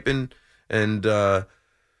swiping and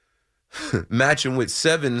matching with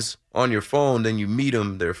 7s on your phone. Then you meet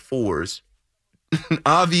them, they're 4s.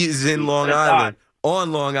 Avi is in Long Island.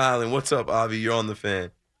 On Long Island. What's up, Avi? You're on the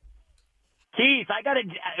Fan. Keith,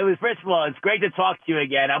 first of all, it's great to talk to you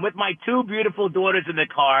again. I'm with my 2 beautiful daughters in the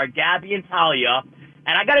car, Gabby and Talia,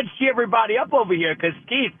 and I got to cheer everybody up over here because,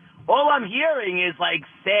 Keith, all I'm hearing is like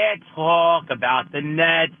sad talk about the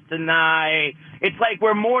Nets tonight. It's like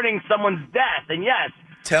we're mourning someone's death, and yes,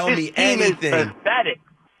 tell me anything. Is pathetic.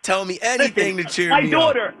 Tell me anything to cheer me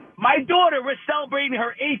up. My daughter was celebrating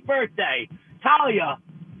her 8th birthday. Talia,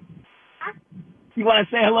 you want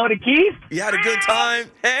to say hello to Keith? You had a good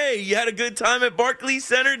time? Hey, you had a good time at Barclays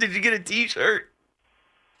Center? Did you get a T-shirt?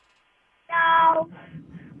 No.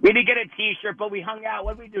 We didn't get a T-shirt, but we hung out.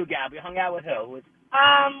 What did we do, Gab? We hung out with who?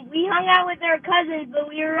 We hung out with our cousins, but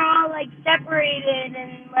we were all, like, separated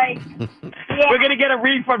and, like, yeah. We're going to get a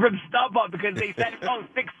refund from StubHub because they said,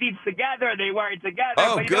 6 seats together. They weren't together.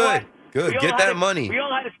 Oh, but you good. know what? Good. Get that money. We all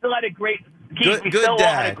still had a great Good all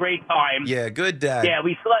dad. had a great time. Yeah, good dad. Yeah,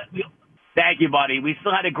 thank you, buddy. We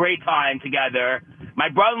still had a great time together. My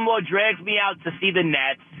brother-in-law drags me out to see the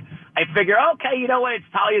Nets. I figure, okay, you know what? It's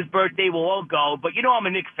Talia's birthday. We'll all go. But you know I'm a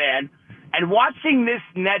Knicks fan. And watching this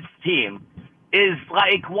Nets team is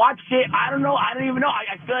like watching, I don't even know.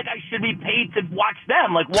 I feel like I should be paid to watch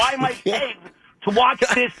them. Like, why am I paying to watch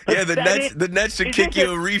this? Yeah, the Nets should kick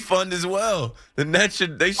you a refund as well. The Nets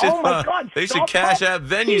should Oh my God, they should cash out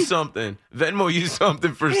Venmo you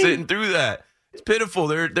something for sitting through that. It's pitiful.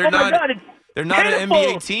 They're not an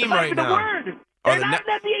NBA team right now.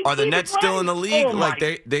 Are the Nets still in the league?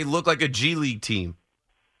 Like they look like a G League team.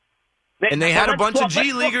 And they had a bunch of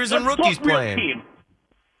G Leaguers and rookies playing.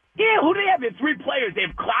 Yeah, who do they have? They have 3 players. They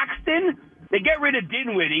have Claxton. They get rid of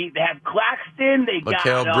Dinwiddie. They have Claxton. They got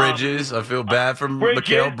Mikal Bridges. I feel bad for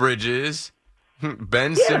Mikal Bridges.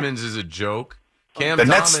 Ben Simmons is a joke. Cam the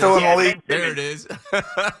Thomas, Nets still in the league. There it is.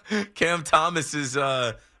 Cam Thomas is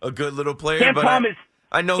a good little player, Cam but Thomas,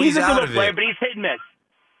 I know he's he's a out good of player, it. but he's hit and miss.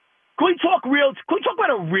 Can we talk about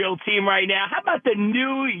a real team right now? How about the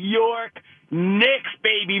New York Knicks,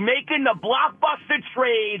 baby, making the blockbuster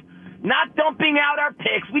trade, not dumping out our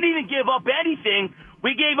picks. We didn't give up anything.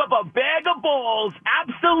 We gave up a bag of balls,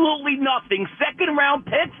 absolutely nothing. Second-round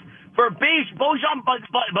picks for Bojan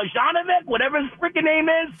Bogdanovic, whatever his freaking name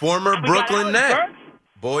is. Former Brooklyn Net,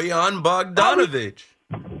 Bojan Bogdanovic.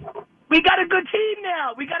 We got a good team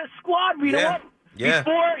now. We got a squad. You know what? Yeah.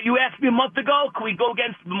 Before, you asked me a month ago, could we go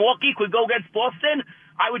against Milwaukee? Could we go against Boston?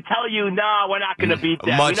 I would tell you, no, we're not going to beat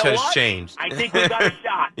them. Much you know has what? changed. I think we got a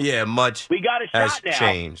shot. Yeah, much we got a has shot now.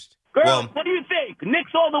 changed. Girls, what do you think?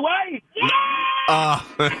 Knicks all the way? Yeah!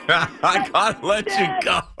 I gotta let you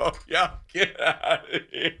go. Yo, get out of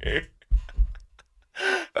here.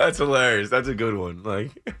 That's hilarious. That's a good one.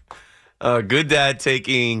 Like, good dad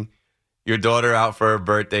taking your daughter out for her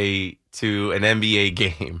birthday to an NBA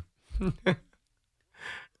game.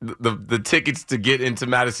 The tickets to get into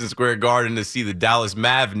Madison Square Garden to see the Dallas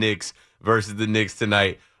Mavericks versus the Knicks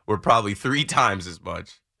tonight were probably 3 times as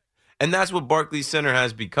much. And that's what Barclays Center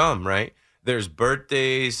has become, right? There's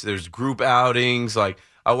birthdays, there's group outings. Like,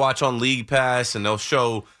 I watch on League Pass, and they'll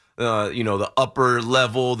show, the upper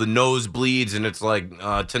level, the nosebleeds, and it's like,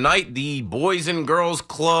 tonight the Boys and Girls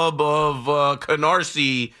Club of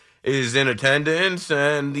Canarsie is in attendance,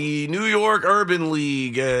 and the New York Urban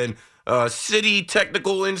League, and City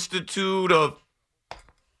Technical Institute of...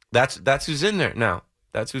 That's who's in there now.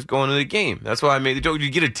 That's who's going to the game. That's why I made the joke. Did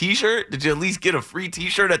you get a T-shirt? Did you at least get a free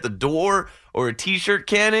T-shirt at the door or a T-shirt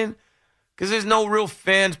cannon? Because there's no real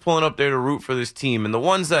fans pulling up there to root for this team. And the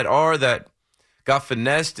ones that got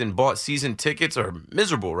finessed and bought season tickets are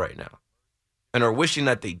miserable right now and are wishing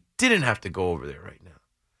that they didn't have to go over there right now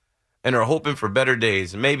and are hoping for better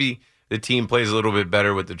days. And maybe the team plays a little bit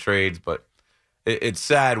better with the trades, but it's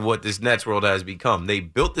sad what this Nets world has become. They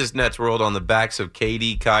built this Nets world on the backs of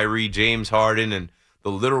KD, Kyrie, James Harden, and the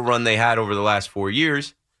little run they had over the last 4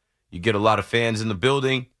 years. You get a lot of fans in the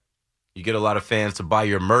building. You get a lot of fans to buy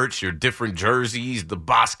your merch, your different jerseys, the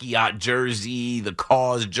Basquiat jersey, the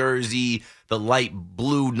Cause jersey, the light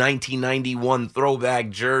blue 1991 throwback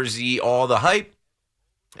jersey, all the hype.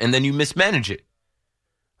 And then you mismanage it.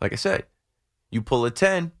 Like I said, you pull a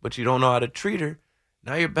 10, but you don't know how to treat her.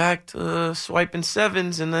 Now you're back to swiping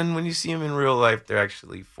 7s, and then when you see them in real life, they're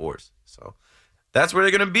actually 4s. So that's where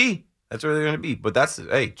they're going to be. That's where they're going to be. But that's,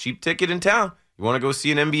 cheap ticket in town. You want to go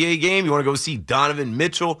see an NBA game? You want to go see Donovan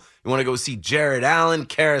Mitchell? You want to go see Jared Allen,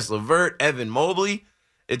 Karis LeVert, Evan Mobley?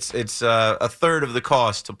 It's a third of the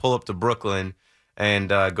cost to pull up to Brooklyn and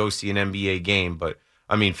go see an NBA game. But,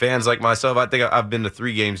 I mean, fans like myself, I think I've been to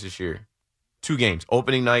 3 games this year. 2 games,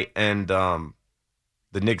 opening night and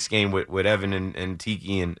the Knicks game with Evan and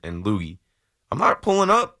Tiki and Loogie. I'm not pulling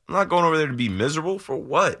up. I'm not going over there to be miserable. For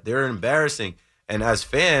what? They're embarrassing. And as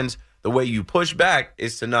fans, the way you push back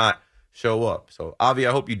is to not show up. So, Avi,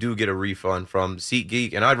 I hope you do get a refund from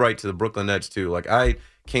SeatGeek. And I'd write to the Brooklyn Nets, too. Like, I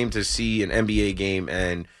came to see an NBA game,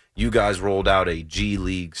 and you guys rolled out a G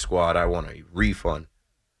League squad. I want a refund.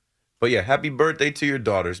 But, yeah, happy birthday to your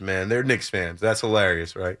daughters, man. They're Knicks fans. That's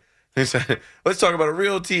hilarious, right? Let's talk about a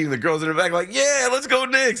real team. The girls in the back like, yeah, let's go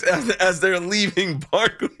Knicks, as they're leaving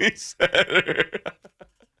Barclays Center.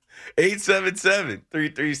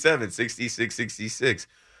 877-337-6666.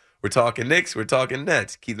 We're talking Knicks. We're talking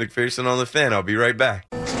Nets. Keith McPherson on the Fan. I'll be right back.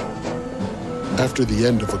 After the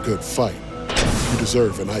end of a good fight, you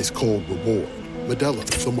deserve an ice-cold reward. Modelo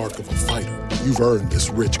is the mark of a fighter. You've earned this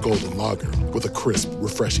rich golden lager with a crisp,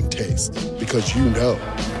 refreshing taste. Because you know,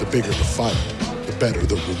 the bigger the fight, the better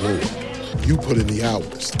the reward. You put in the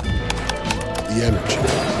hours, the energy,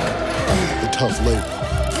 the tough labor.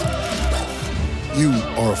 You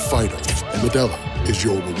are a fighter, and Modelo is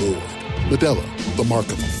your reward. Modelo, the mark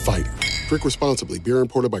of a fighter. Drink responsibly. Beer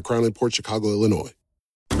imported by Crown Imports, Chicago, Illinois.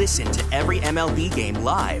 Listen to every MLB game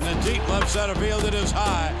live. In the deep left center field, it is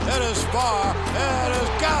high, it is far, it is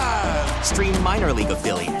gone. Stream minor league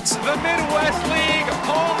affiliates. The Midwest League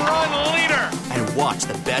home run leader. And watch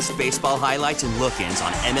the best baseball highlights and look-ins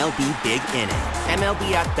on MLB Big Inning.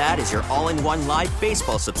 MLB At Bat is your all-in-one live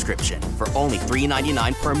baseball subscription for only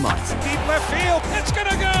 $3.99 per month. Deep left field, it's gonna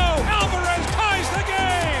go. Alvarez ties the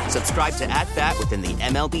game. Subscribe to At Bat within the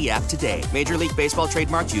MLB app today. Major League Baseball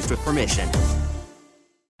trademarks used with permission.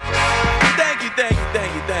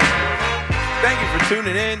 Thank you for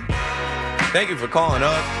tuning in. Thank you for calling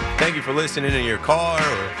up. Thank you for listening in your car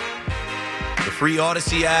or the free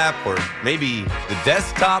Odyssey app or maybe the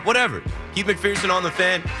desktop, whatever. Keith McPherson on the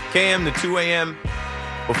Fan, KM to 2 a.m.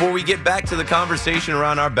 Before we get back to the conversation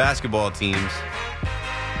around our basketball teams,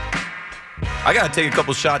 I got to take a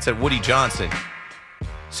couple shots at Woody Johnson.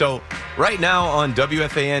 So right now on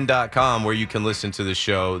WFAN.com, where you can listen to the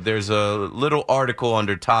show, there's a little article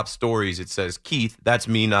under top stories. It says, Keith, that's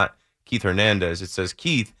me, not Keith Hernandez. It says,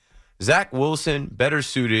 Keith, Zach Wilson better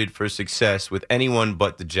suited for success with anyone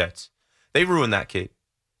but the Jets. They ruined that kid.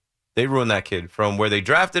 They ruined that kid from where they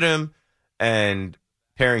drafted him and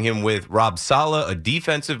pairing him with Rob Saleh, a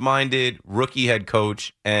defensive-minded rookie head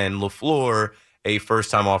coach, and LaFleur, a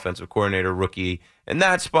first-time offensive coordinator rookie in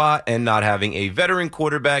that spot, and not having a veteran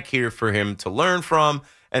quarterback here for him to learn from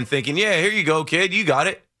and thinking, yeah, here you go, kid. You got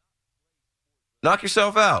it. Knock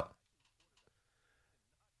yourself out.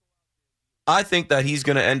 I think that he's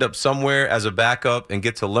going to end up somewhere as a backup and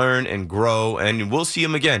get to learn and grow, and we'll see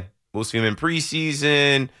him again. We'll see him in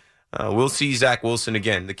preseason. We'll see Zach Wilson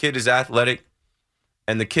again. The kid is athletic,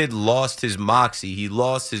 and the kid lost his moxie. He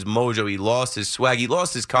lost his mojo. He lost his swag. He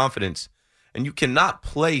lost his confidence. And you cannot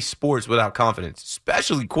play sports without confidence,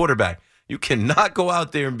 especially quarterback. You cannot go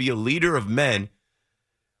out there and be a leader of men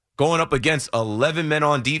going up against 11 men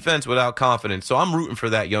on defense without confidence. So I'm rooting for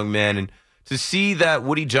that young man. And to see that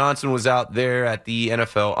Woody Johnson was out there at the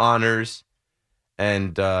NFL honors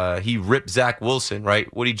and he ripped Zach Wilson,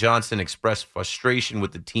 right? Woody Johnson expressed frustration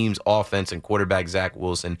with the team's offense and quarterback Zach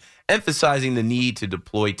Wilson, emphasizing the need to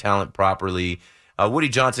deploy talent properly. Woody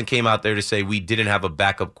Johnson came out there to say we didn't have a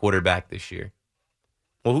backup quarterback this year.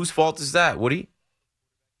 Well, whose fault is that, Woody?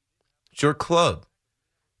 It's your club.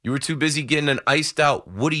 You were too busy getting an iced-out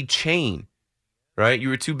Woody chain, right? You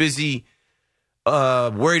were too busy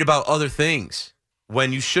worried about other things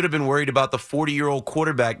when you should have been worried about the 40-year-old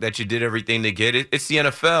quarterback that you did everything to get. It's the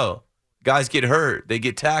NFL. Guys get hurt. They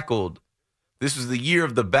get tackled. This was the year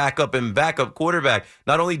of the backup and backup quarterback.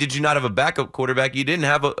 Not only did you not have a backup quarterback, you didn't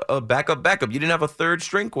have a backup. You didn't have a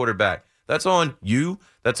third-string quarterback. That's on you.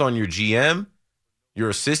 That's on your GM, your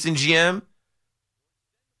assistant GM.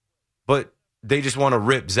 But they just want to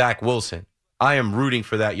rip Zach Wilson. I am rooting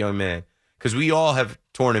for that young man because we all have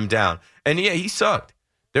torn him down. And, yeah, he sucked.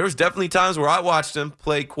 There was definitely times where I watched him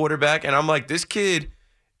play quarterback, and I'm like, this kid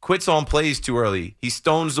quits on plays too early. He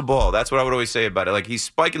stones the ball. That's what I would always say about it. Like, he's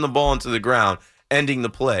spiking the ball into the ground, ending the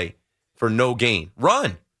play for no gain.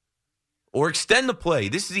 Run or extend the play.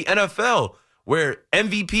 This is the NFL where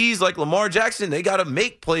MVPs like Lamar Jackson, they got to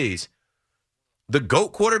make plays. The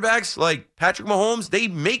GOAT quarterbacks like Patrick Mahomes, they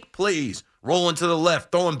make plays. Rolling to the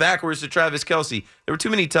left, throwing backwards to Travis Kelce. There were too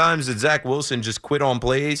many times that Zach Wilson just quit on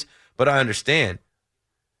plays, but I understand.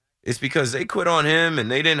 It's because they quit on him and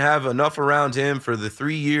they didn't have enough around him for the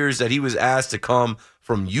 3 years that he was asked to come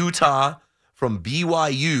from Utah, from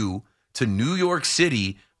BYU to New York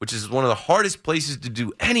City, which is one of the hardest places to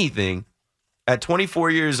do anything. At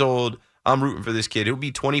 24 years old, I'm rooting for this kid. He'll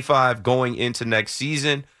be 25 going into next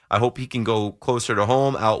season. I hope he can go closer to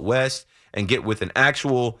home out west and get with an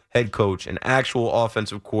actual head coach, an actual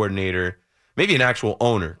offensive coordinator, maybe an actual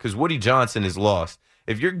owner, because Woody Johnson is lost.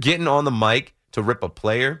 If you're getting on the mic to rip a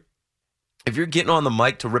player, if you're getting on the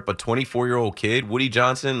mic to rip a 24-year-old kid, Woody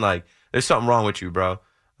Johnson, like, there's something wrong with you, bro.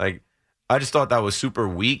 Like, I just thought that was super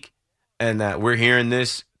weak, and that we're hearing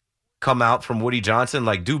this come out from Woody Johnson.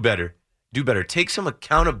 Like, do better. Do better. Take some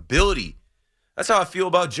accountability. That's how I feel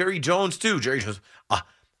about Jerry Jones, too. Jerry Jones,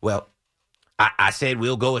 I said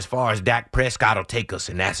we'll go as far as Dak Prescott will take us,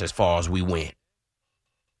 and that's as far as we went.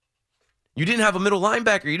 You didn't have a middle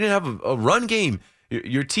linebacker. You didn't have a run game.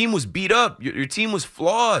 Your team was beat up. Your team was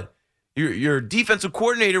flawed. Your defensive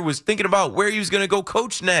coordinator was thinking about where he was going to go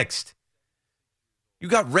coach next. You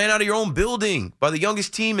got ran out of your own building by the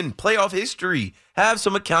youngest team in playoff history. Have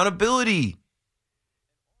some accountability.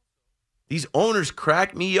 These owners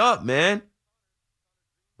crack me up, man.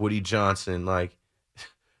 Woody Johnson,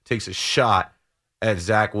 takes a shot at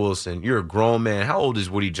Zach Wilson. You're a grown man. How old is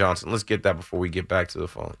Woody Johnson? Let's get that before we get back to the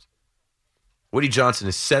phones. Woody Johnson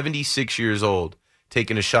is 76 years old,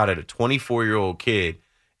 taking a shot at a 24-year-old kid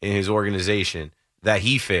in his organization that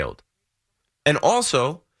he failed. And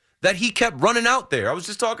also that he kept running out there. I was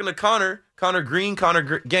just talking to Connor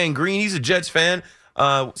Gang Green. He's a Jets fan.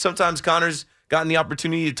 Sometimes Connor's gotten the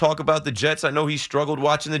opportunity to talk about the Jets. I know he struggled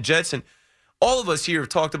watching the Jets. And all of us here have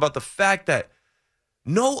talked about the fact that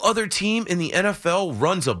no other team in the NFL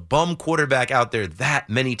runs a bum quarterback out there that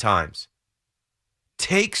many times.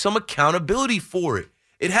 Take some accountability for it.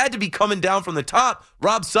 It had to be coming down from the top.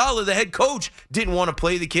 Rob Saleh, the head coach, didn't want to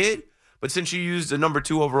play the kid. But since you used the number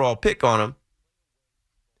 2 overall pick on him,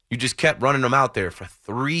 you just kept running him out there for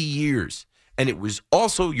 3 years. And it was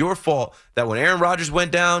also your fault that when Aaron Rodgers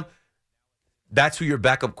went down, that's who your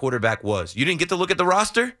backup quarterback was. You didn't get to look at the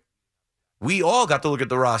roster? We all got to look at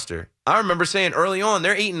the roster. I remember saying early on,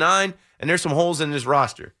 they're 8-9, and there's some holes in this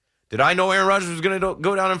roster. Did I know Aaron Rodgers was going to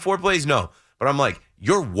go down in 4 plays? No. But I'm like,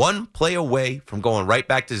 you're one play away from going right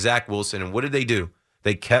back to Zach Wilson. And what did they do?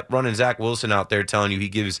 They kept running Zach Wilson out there, telling you he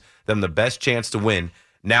gives them the best chance to win.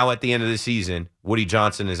 Now at the end of the season, Woody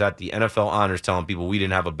Johnson is at the NFL honors telling people we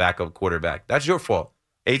didn't have a backup quarterback. That's your fault.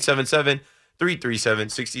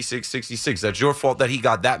 877-337-6666. That's your fault that he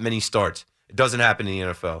got that many starts. It doesn't happen in the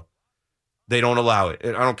NFL. They don't allow it.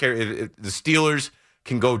 I don't care if the Steelers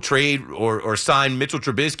can go trade or sign Mitchell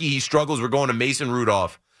Trubisky. He struggles. We're going to Mason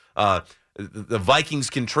Rudolph. The Vikings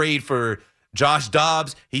can trade for Josh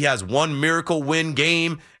Dobbs. He has one miracle win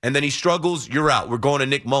game, and then he struggles. You're out. We're going to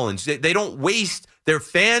Nick Mullins. They don't waste their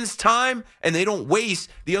fans' time, and they don't waste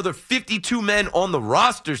the other 52 men on the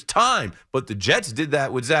roster's time. But the Jets did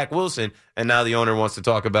that with Zach Wilson, and now the owner wants to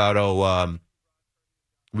talk about,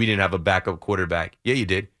 we didn't have a backup quarterback. Yeah, you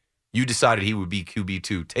did. You decided he would be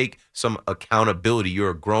QB2. Take some accountability.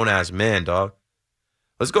 You're a grown-ass man, dog.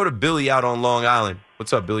 Let's go to Billy out on Long Island.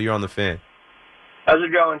 What's up, Billy? You're on the Fan. How's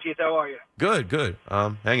it going, Keith? How are you? Good.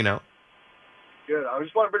 Hanging out. Good. I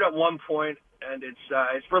just want to bring up one point, and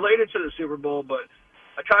it's related to the Super Bowl, but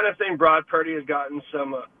I kind of think Brock Purdy has gotten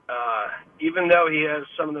some, even though he has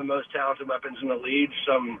some of the most talented weapons in the league,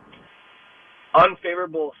 some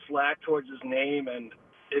unfavorable slack towards his name. And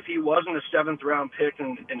if he wasn't a 7th-round pick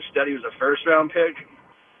and instead he was a 1st-round pick,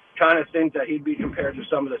 kind of think that he'd be compared to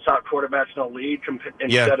some of the top quarterbacks in the league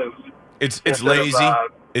instead of. It's lazy.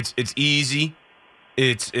 It's easy.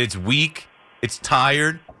 It's weak. It's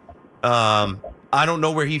tired. I don't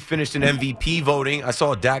know where he finished in MVP voting. I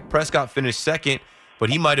saw Dak Prescott finish 2nd, but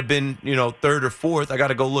he might have been 3rd or 4th. I got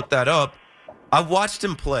to go look that up. I watched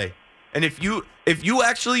him play, and if you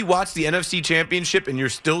actually watch the NFC Championship and you're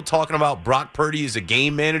still talking about Brock Purdy as a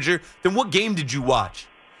game manager, then what game did you watch?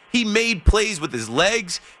 He made plays with his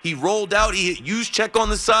legs. He rolled out. He hit Juszczyk on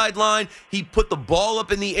the sideline. He put the ball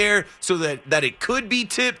up in the air so that it could be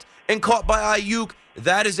tipped and caught by Ayuk.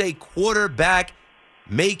 That is a quarterback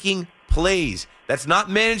making plays. That's not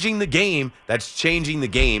managing the game. That's changing the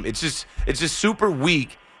game. It's just super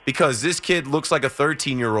weak because this kid looks like a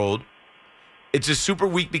 13-year-old. It's just super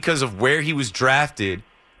weak because of where he was drafted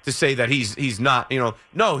to say that he's not,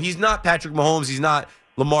 no, he's not Patrick Mahomes. He's not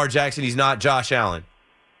Lamar Jackson. He's not Josh Allen.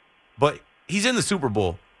 But he's in the Super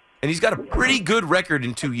Bowl, and he's got a pretty good record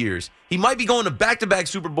in 2 years. He might be going to back-to-back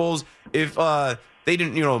Super Bowls if they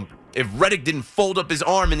didn't, if Reddick didn't fold up his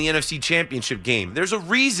arm in the NFC Championship game. There's a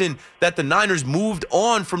reason that the Niners moved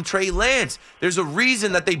on from Trey Lance. There's a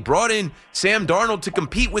reason that they brought in Sam Darnold to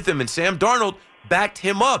compete with him, and Sam Darnold backed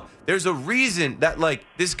him up. There's a reason that,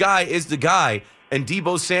 this guy is the guy, and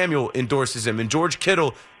Deebo Samuel endorses him, and George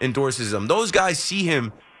Kittle endorses him. Those guys see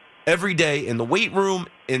him every day in the weight room,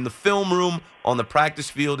 in the film room, on the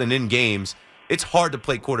practice field, and in games. It's hard to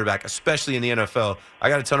play quarterback, especially in the NFL. I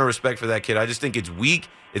got a ton of respect for that kid. I just think it's weak,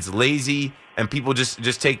 it's lazy, and people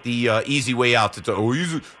just take the easy way out to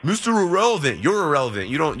he's Mr. Irrelevant. You're irrelevant.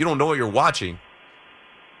 You don't know what you're watching.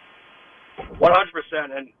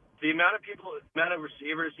 100%. And the amount of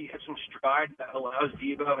receivers he hits in stride that allows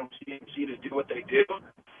Deebo and CMC to do what they do.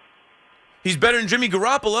 He's better than Jimmy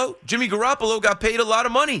Garoppolo. Jimmy Garoppolo got paid a lot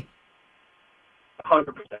of money. 100%.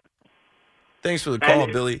 Thanks for the call,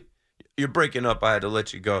 Billy. You're breaking up. I had to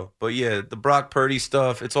let you go. But yeah, the Brock Purdy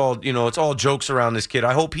stuff, it's all, it's all jokes around this kid.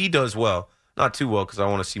 I hope he does well. Not too well because I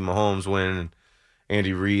want to see Mahomes win and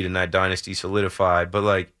Andy Reid and that dynasty solidified.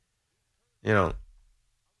 But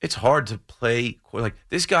it's hard to play.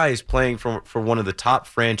 This guy is playing for one of the top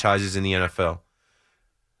franchises in the NFL.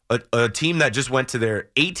 a team that just went to their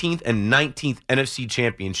 18th and 19th NFC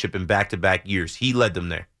championship in back-to-back years. He led them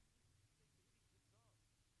there.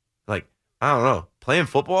 Like, I don't know. Playing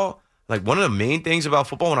football, like one of the main things about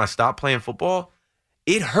football when I stopped playing football,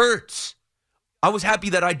 it hurts. I was happy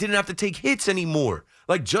that I didn't have to take hits anymore.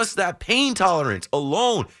 Like just that pain tolerance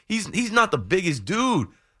alone. He's not the biggest dude.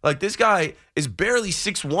 Like this guy is barely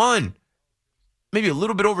 6'1", maybe a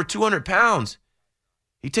little bit over 200 pounds.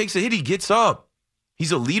 He takes a hit, he gets up.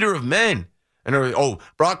 He's a leader of men. And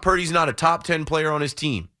Brock Purdy's not a top 10 player on his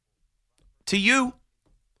team. To you,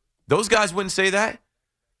 those guys wouldn't say that.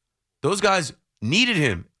 Those guys needed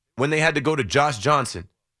him when they had to go to Josh Johnson.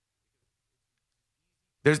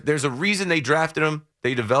 There's a reason they drafted him,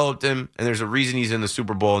 they developed him, and there's a reason he's in the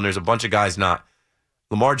Super Bowl, and there's a bunch of guys not.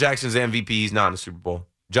 Lamar Jackson's MVP, he's not in the Super Bowl.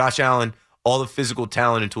 Josh Allen, all the physical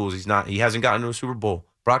talent and tools, he's not. He hasn't gotten to a Super Bowl.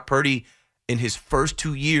 Brock Purdy, in his first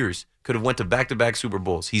 2 years, could have went to back-to-back Super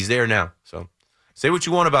Bowls. He's there now. So say what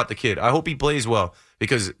you want about the kid. I hope he plays well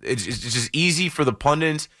because it's just easy for the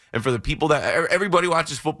pundits and for the people that everybody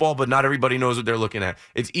watches football, but not everybody knows what they're looking at.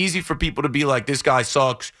 It's easy for people to be like, this guy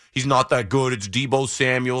sucks. He's not that good. It's Deebo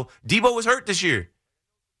Samuel. Deebo was hurt this year.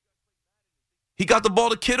 He got the ball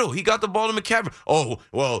to Kittle. He got the ball to McCaffrey. Oh,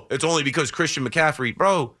 well, it's only because Christian McCaffrey.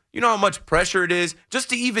 Bro, you know how much pressure it is just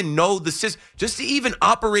to even know the system, just to even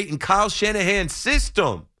operate in Kyle Shanahan's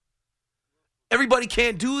system. Everybody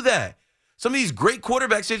can't do that. Some of these great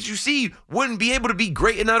quarterbacks that you see wouldn't be able to be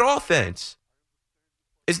great in that offense.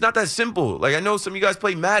 It's not that simple. Like, I know some of you guys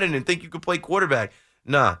play Madden and think you could play quarterback.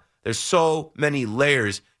 Nah, there's so many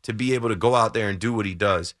layers to be able to go out there and do what he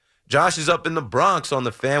does. Josh is up in the Bronx on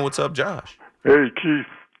the Fan. What's up, Josh? Hey, Keith.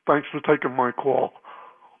 Thanks for taking my call.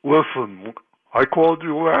 Listen, I called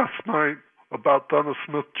you last night about Dennis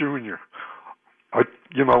Smith Jr. I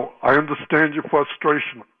understand your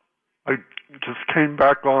frustration. I just came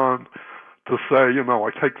back on to say,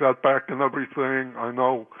 I take that back and everything. I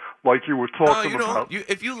know, like you were talking about.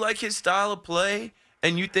 If you like his style of play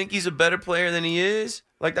and you think he's a better player than he is,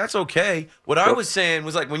 like, that's okay. What I was saying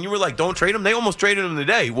was, like, when you were like, don't trade him, they almost traded him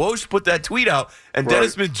today. Woj put that tweet out, and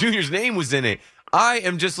Dennis Smith Jr.'s name was in it. I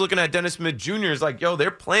am just looking at Dennis Smith Jr. as like, yo,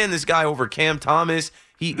 they're playing this guy over Cam Thomas.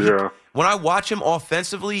 When I watch him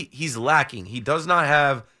offensively, he's lacking. He does not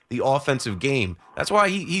have the offensive game. That's why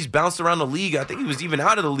he's bounced around the league. I think he was even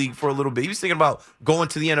out of the league for a little bit. He was thinking about going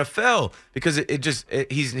to the NFL because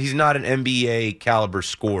he's not an NBA caliber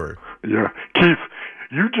scorer. Yeah. Keith,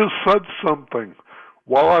 you just said something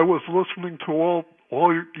while I was listening to all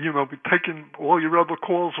taking all your other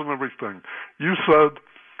calls and everything. You said,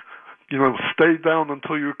 stay down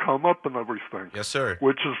until you come up and everything. Yes, sir.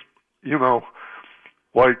 Which is, if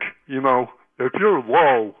you're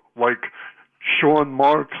low, like Sean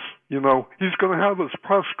Marks, he's going to have his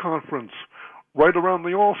press conference right around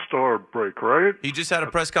the All-Star break, right? He just had a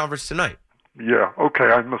press conference tonight. Yeah, okay,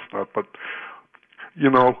 I missed that. But,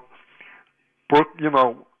 Brooke,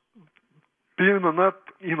 being a Net,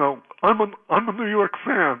 I'm a New York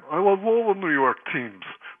fan. I love all the New York teams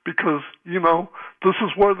because, this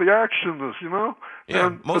is where the action is, Yeah,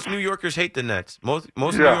 and most New Yorkers hate the Nets. Most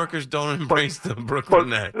New Yorkers don't embrace the Brooklyn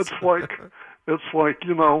Nets. It's like,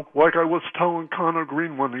 like I was telling Connor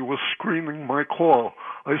Green when he was screening my call.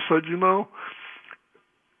 I said,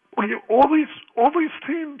 all these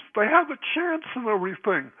teams, they have a chance and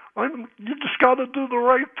everything. You just got to do the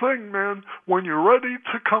right thing, man. When you're ready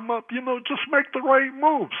to come up, just make the right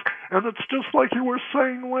moves. And it's just like you were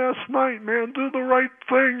saying last night, man. Do the right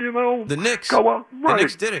thing, The Knicks. Go on. Right. The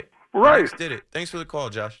Knicks did it. Right. The Knicks did it. Thanks for the call,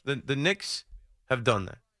 Josh. The Knicks have done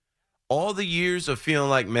that. All the years of feeling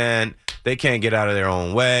like, man, they can't get out of their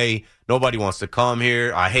own way. Nobody wants to come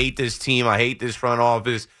here. I hate this team. I hate this front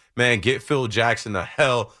office. Man, get Phil Jackson the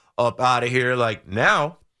hell up out of here. Like,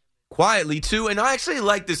 now, quietly, too. And I actually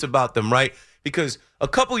like this about them, right? Because a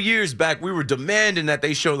couple years back, we were demanding that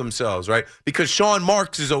they show themselves, right? Because Sean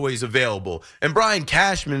Marks is always available. And Brian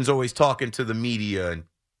Cashman's always talking to the media. And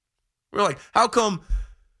we're like, how come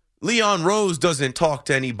Leon Rose doesn't talk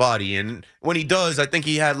to anybody? And when he does, I think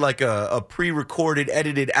he had like a pre-recorded,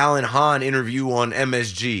 edited Alan Hahn interview on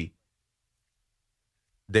MSG.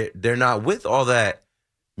 They're not with all that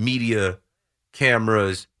media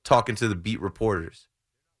cameras talking to the beat reporters.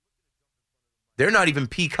 They're not even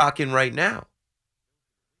peacocking right now.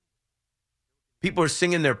 People are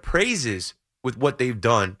singing their praises with what they've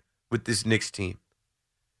done with this Knicks team.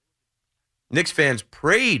 Knicks fans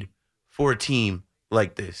prayed for a team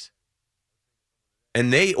like this.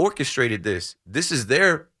 And they orchestrated this. This is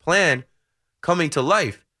their plan coming to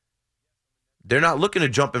life. They're not looking to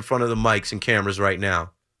jump in front of the mics and cameras right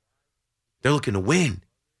now. They're looking to win.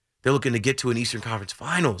 They're looking to get to an Eastern Conference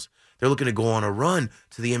Finals. They're looking to go on a run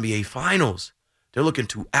to the NBA Finals. They're looking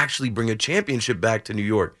to actually bring a championship back to New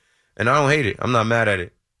York. And I don't hate it. I'm not mad at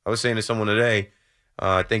it. I was saying to someone today,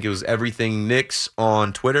 I think it was Everything Knicks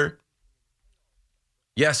on Twitter.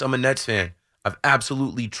 Yes, I'm a Nets fan. I've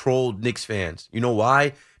absolutely trolled Knicks fans. You know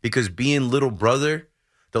why? Because being little brother,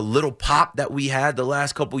 the little pop that we had the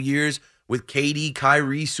last couple years with KD,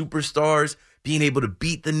 Kyrie, superstars, being able to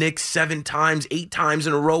beat the Knicks 7 times, 8 times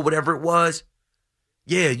in a row, whatever it was.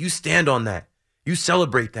 Yeah, you stand on that. You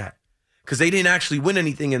celebrate that. Because they didn't actually win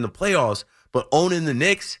anything in the playoffs, but owning the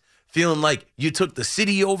Knicks, feeling like you took the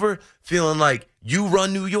city over, feeling like you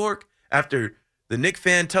run New York after the Knicks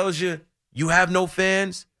fan tells you you have no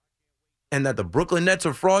fans and that the Brooklyn Nets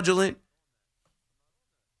are fraudulent.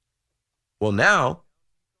 Well, now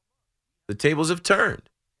the tables have turned.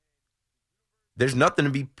 There's nothing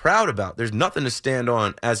to be proud about. There's nothing to stand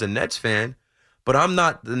on as a Nets fan. But I'm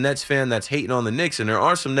not the Nets fan that's hating on the Knicks, and there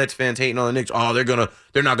are some Nets fans hating on the Knicks. Oh,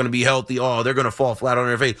 they're not gonna be healthy. Oh, they're gonna fall flat on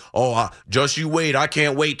their face. Oh, just you wait. I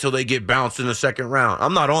can't wait till they get bounced in the second round.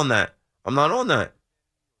 I'm not on that. I'm not on that.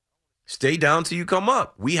 Stay down till you come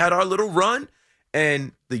up. We had our little run,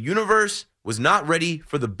 and the universe was not ready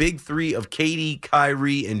for the big three of KD,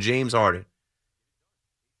 Kyrie, and James Harden.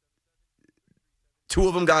 2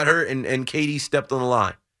 of them got hurt, and KD stepped on the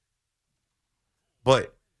line.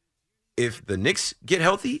 But if the Knicks get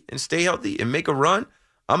healthy and stay healthy and make a run,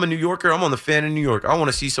 I'm a New Yorker. I'm on the fan in New York. I want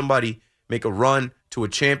to see somebody make a run to a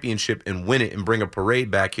championship and win it and bring a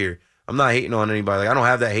parade back here. I'm not hating on anybody. Like, I don't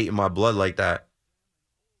have that hate in my blood like that.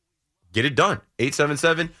 Get it done.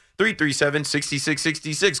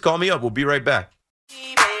 877-337-6666. Call me up. We'll be right back.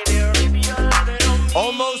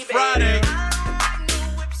 Almost Friday.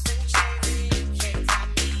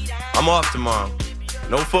 I'm off tomorrow.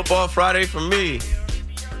 No football Friday for me.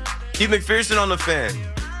 Keith McPherson on the fan.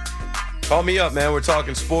 Call me up, man. We're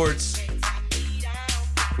talking sports.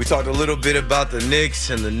 We talked a little bit about the Knicks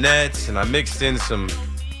and the Nets, and I mixed in some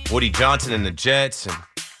Woody Johnson and the Jets and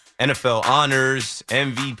NFL honors,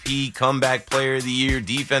 MVP, comeback player of the year,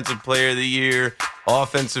 defensive player of the year,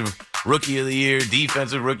 offensive rookie of the year,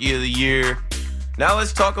 defensive rookie of the year. Now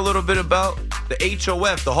let's talk a little bit about the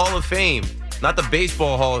HOF, the Hall of Fame. Not the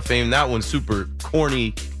Baseball Hall of Fame. That one's super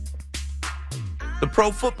corny. The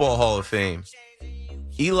Pro Football Hall of Fame.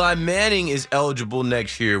 Eli Manning is eligible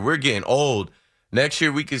next year. We're getting old. Next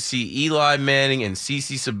year, we could see Eli Manning and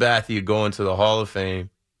CeCe Sabathia go into the Hall of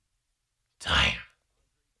Fame. Damn.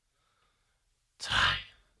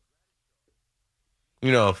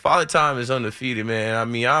 You know, Father Time is undefeated, man. I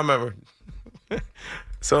mean, I remember.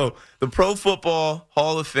 So, the Pro Football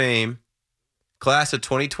Hall of Fame, class of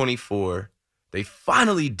 2024, they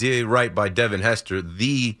finally did right by Devin Hester,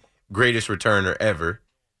 the greatest returner ever.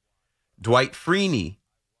 Dwight Freeney,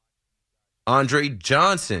 Andre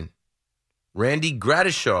Johnson, Randy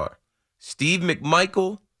Gradishar, Steve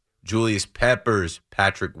McMichael, Julius Peppers,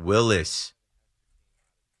 Patrick Willis.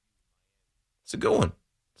 It's a good one.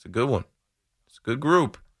 It's a good one. It's a good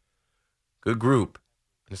group. Good group.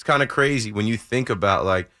 And it's kind of crazy when you think about,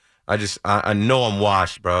 like, I know I'm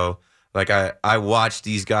washed, bro. Like, I watched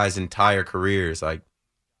these guys' entire careers. Like,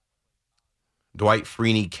 Dwight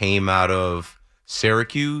Freeney came out of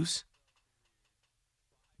Syracuse.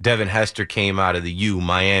 Devin Hester came out of the U,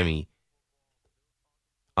 Miami.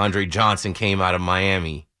 Andre Johnson came out of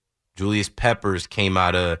Miami. Julius Peppers came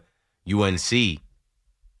out of UNC.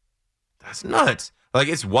 That's nuts. Like,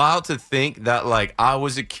 it's wild to think that, like, I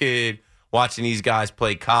was a kid watching these guys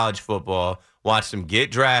play college football, watch them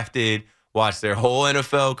get drafted, watch their whole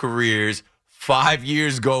NFL careers. 5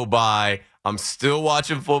 years go by. I'm still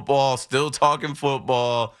watching football, still talking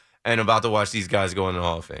football, and about to watch these guys go in the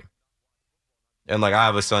Hall of Fame. And, like, I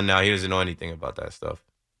have a son now. He doesn't know anything about that stuff.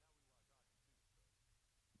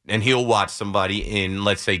 And he'll watch somebody in,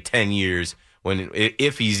 let's say, 10 years,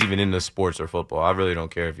 if he's even into sports or football. I really don't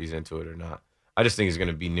care if he's into it or not. I just think it's going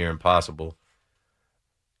to be near impossible.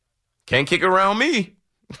 Can't kick around me.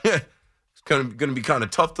 It's going to be kind of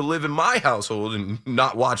tough to live in my household and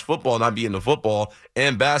not watch football, not be into football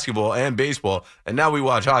and basketball and baseball. And now we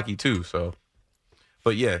watch hockey too. So,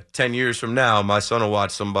 but yeah, 10 years from now, my son will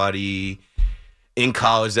watch somebody in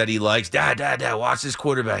college that he likes. Dad, watch this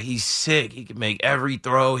quarterback. He's sick. He can make every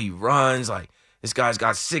throw. He runs. Like, this guy's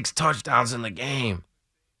got 6 touchdowns in the game.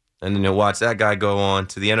 And then he'll watch that guy go on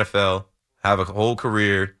to the NFL, have a whole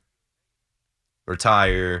career,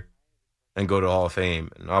 retire, and go to the Hall of Fame.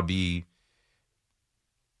 And I'll be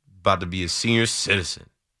about to be a senior citizen.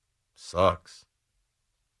 Sucks,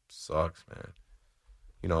 man.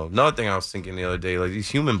 Another thing I was thinking the other day, like these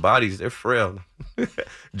human bodies, they're frail.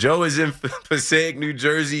 Joe is in Passaic, New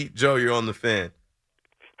Jersey. Joe, you're on the Fan.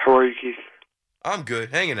 How are you, Keith? I'm good,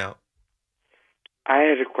 hanging out. I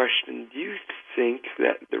had a question. Do you think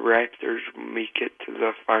that the Raptors will make it to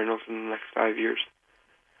the finals in the next 5 years?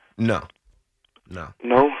 No.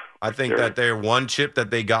 No? I think that they're one chip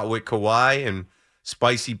that they got with Kawhi and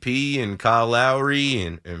Spicy P and Kyle Lowry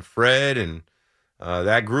and Fred and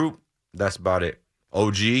that group. That's about it.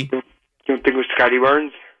 OG. You don't think it was Scotty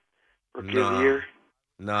Barnes? Rookie of the year?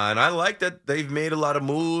 Nah, and I like that they've made a lot of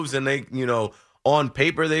moves and they, on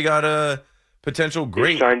paper they got a potential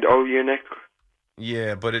great. They signed Olenek.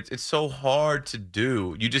 Yeah, but it's so hard to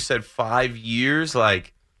do. You just said 5 years,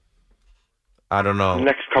 like, I don't know. The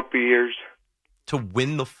next couple of years. To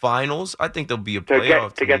win the finals, I think there'll be a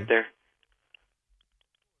playoff to get there.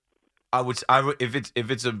 I would if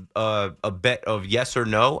it's a bet of yes or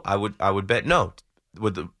no, I would bet no.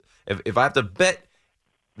 If I have to bet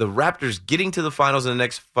the Raptors getting to the finals in the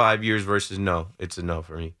next 5 years versus no, it's a no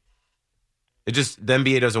for me. It just the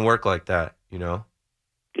NBA doesn't work like that, Yeah,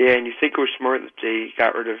 and you think it was smart that they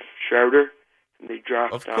got rid of Schroeder and they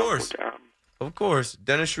dropped. Of course,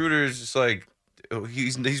 Dennis Schroeder is just like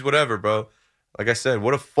he's whatever, bro. Like I said,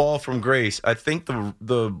 what a fall from grace. I think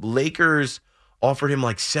the Lakers offered him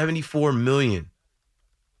like $74 million.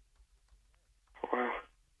 Wow.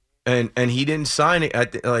 And he didn't sign it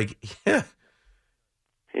at Yeah.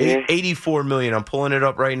 $84 million. I'm pulling it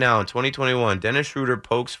up right now. In 2021, Dennis Schroeder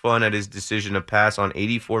pokes fun at his decision to pass on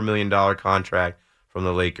 $84 million contract from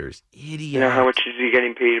the Lakers. Idiot. You know how much is he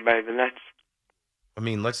getting paid by the Nets? I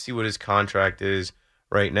mean, let's see what his contract is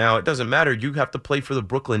right now. It doesn't matter. You have to play for the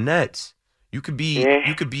Brooklyn Nets. You could be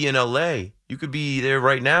in LA. You could be there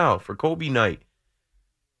right now for Kobe night.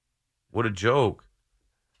 What a joke.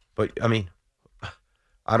 But I mean,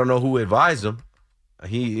 I don't know who advised him.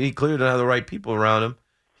 He clearly doesn't have the right people around him.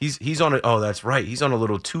 He's on that's right. He's on a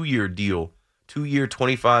little 2-year deal. 2-year,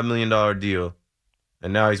 $25 million deal.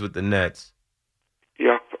 And now he's with the Nets.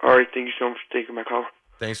 Yep. All right. Thank you so much for taking my call.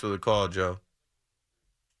 Thanks for the call, Joe.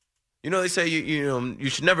 They say you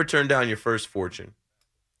should never turn down your first fortune.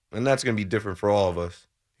 And that's going to be different for all of us.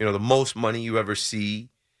 The most money you ever see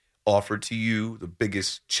offered to you, the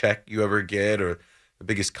biggest check you ever get, or the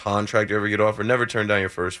biggest contract you ever get offered, never turn down your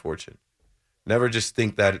first fortune. Never just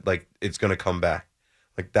think that, like, it's going to come back.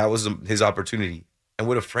 Like, that was his opportunity. And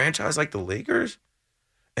with a franchise like the Lakers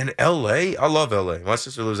and L.A., I love L.A. My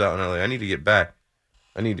sister lives out in L.A. I need to get back.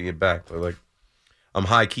 But, like, I'm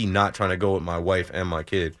high-key not trying to go with my wife and my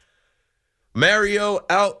kid. Mario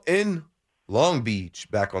out in Long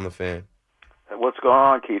Beach, back on the Fan. What's going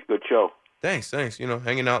on, Keith? Good show. Thanks.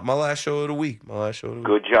 Hanging out. My last show of the week.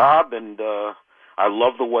 Good job, and I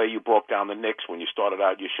love the way you broke down the Knicks when you started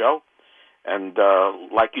out your show. And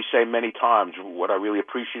like you say many times, what I really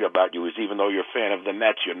appreciate about you is even though you're a fan of the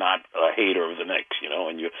Nets, you're not a hater of the Knicks,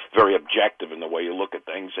 and you're very objective in the way you look at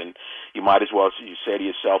things. And you might as well, you say to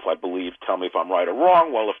yourself, I believe, tell me if I'm right or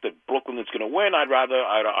wrong. Well, if the Brooklyn is going to win, I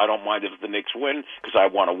don't mind if the Knicks win because I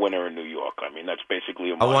want a winner in New York. I mean, that's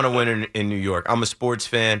basically I want a winner in New York. I'm a sports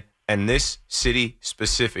fan, and this city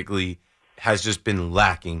specifically has just been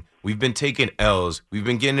lacking. We've been taking L's. We've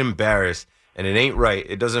been getting embarrassed, and it ain't right.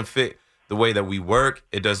 It doesn't fit the way that we work.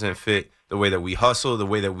 It doesn't fit the way that we hustle, the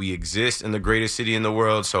way that we exist in the greatest city in the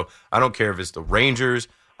world. So I don't care if it's the Rangers.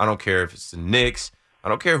 I don't care if it's the Knicks. I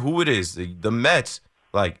don't care who it is. The Mets,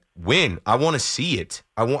 like, win. I want to see it.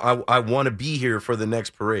 I want to be here for the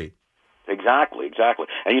next parade. Exactly.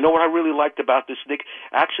 And you know what I really liked about this Knicks?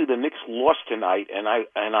 Actually, the Knicks lost tonight, and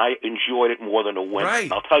I enjoyed it more than a win. Right.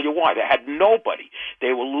 And I'll tell you why. They had nobody.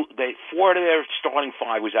 They 4 of their starting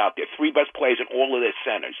 5 was out there, 3 best players and all of their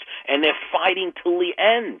centers, and they're fighting till the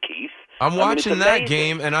end, Keith. I'm watching that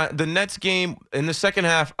game, and the Nets game in the second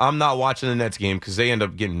half. I'm not watching the Nets game because they end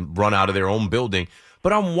up getting run out of their own building.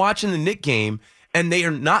 But I'm watching the Knicks game, and they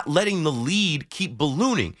are not letting the lead keep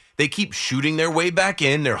ballooning. They keep shooting their way back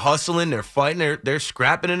in. They're hustling. They're fighting. They're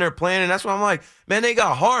scrapping and they're playing. And that's why I'm like, man, they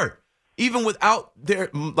got heart. Even without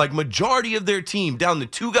their majority of their team down to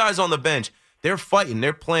 2 guys on the bench, they're fighting.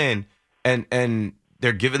 They're playing, and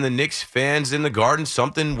they're giving the Knicks fans in the Garden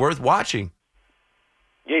something worth watching.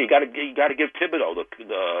 Yeah, you got to give Thibodeau the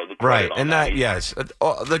credit right, on and that yes,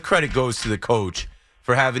 the credit goes to the coach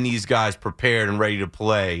for having these guys prepared and ready to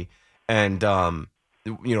play. And,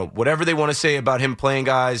 whatever they want to say about him playing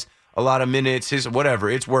guys a lot of minutes, whatever.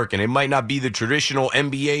 It's working. It might not be the traditional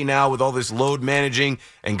NBA now with all this load managing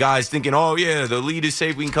and guys thinking, oh, yeah, the lead is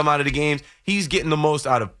safe. We can come out of the games. He's getting the most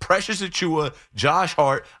out of Precious Achiuwa, Josh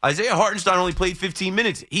Hart. Isaiah Hartenstein only played 15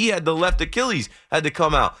 minutes. He had the left Achilles, had to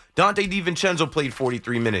come out. Dante DiVincenzo played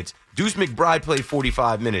 43 minutes. Deuce McBride played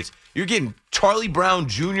 45 minutes. You're getting Charlie Brown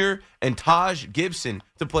Jr. and Taj Gibson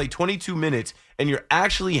to play 22 minutes, and you're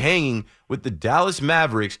actually hanging with the Dallas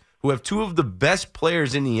Mavericks, who have two of the best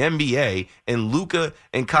players in the NBA, and Luka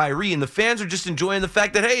and Kyrie, and the fans are just enjoying the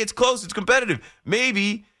fact that, hey, it's close, it's competitive.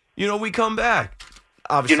 Maybe, we come back.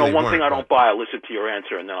 Obviously, one thing I don't buy, I'll listen to your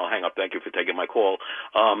answer, and then I'll hang up. Thank you for taking my call.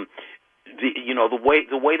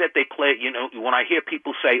 The way that they play, when I hear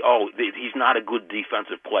people say, oh, he's not a good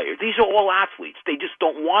defensive player, these are all athletes. They just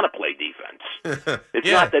don't want to play defense. It's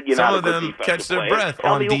not that you're not a good defensive player. Catch their breath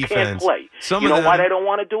Tell on me who defense. can't play. Why they don't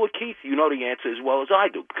want to do it, Keith? You know the answer as well as I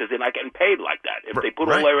do, because they're not getting paid like that. If they put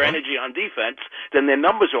all their energy on defense, then their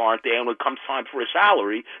numbers aren't there, and when it comes time for a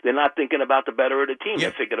salary, they're not thinking about the better of the team.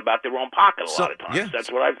 They're thinking about their own pocket a lot of times. That's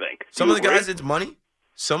what I think. Some of the guys, it's money.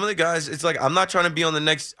 Some of the guys, it's like, I'm not trying to be on the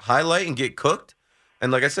next highlight and get cooked.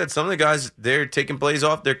 And like I said, some of the guys, they're taking plays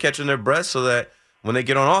off, they're catching their breath so that when they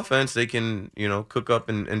get on offense, they can, cook up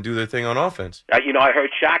and do their thing on offense. I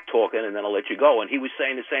heard Shaq talking, and then I'll let you go, and he was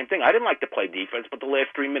saying the same thing. I didn't like to play defense, but the last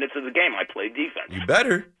 3 minutes of the game, I played defense. You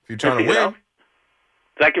better, if you're trying to win.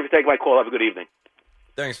 Thank you for taking my call. Have a good evening.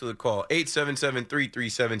 Thanks for the call.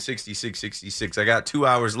 877-337-6666. I got 2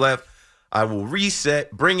 hours left. I will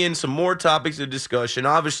reset, bring in some more topics of discussion,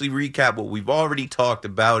 obviously recap what we've already talked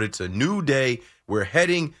about. It's a new day. We're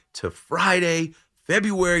heading to Friday,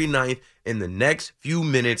 February 9th. In the next few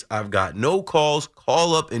minutes, I've got no calls.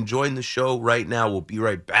 Call up and join the show right now. We'll be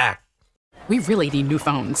right back. We really need new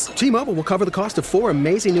phones. T-Mobile will cover the cost of 4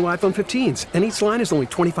 amazing new iPhone 15s, and each line is only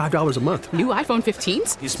 $25 a month. New iPhone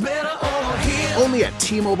 15s? It's better over here. Only at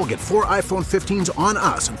T-Mobile, get 4 iPhone 15s on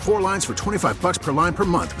us and 4 lines for $25 per line per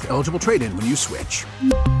month with eligible trade-in when you switch.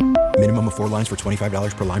 Minimum of 4 lines for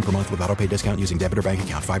 $25 per line per month with auto pay discount using debit or bank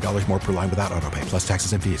account. $5 more per line without auto pay, plus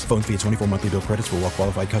taxes and fees. Phone fee at 24 monthly bill credits for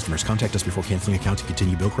well-qualified customers. Contact us before canceling account to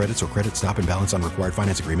continue bill credits or credit stop and balance on required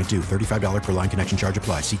finance agreement due. $35 per line connection charge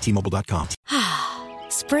applies. See T-Mobile.com.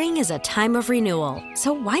 Spring is a time of renewal,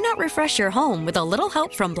 so why not refresh your home with a little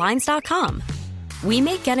help from Blinds.com? We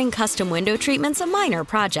make getting custom window treatments a minor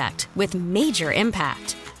project with major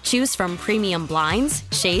impact. Choose from premium blinds,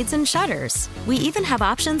 shades, and shutters. We even have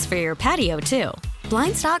options for your patio, too.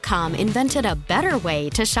 Blinds.com invented a better way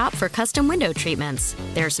to shop for custom window treatments.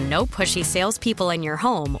 There's no pushy salespeople in your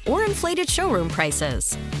home or inflated showroom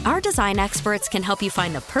prices. Our design experts can help you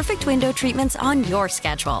find the perfect window treatments on your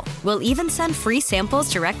schedule. We'll even send free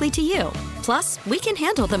samples directly to you. Plus, we can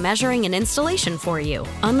handle the measuring and installation for you.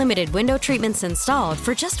 Unlimited window treatments installed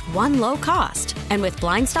for just one low cost. And with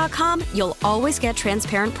Blinds.com, you'll always get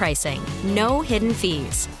transparent pricing. No hidden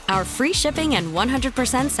fees. Our free shipping and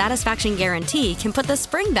 100% satisfaction guarantee can put the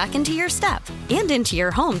spring back into your step and into your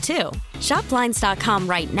home, too. Shop Blinds.com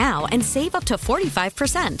right now and save up to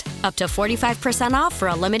 45%. Up to 45% off for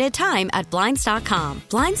a limited time at Blinds.com.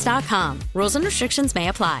 Blinds.com. Rules and restrictions may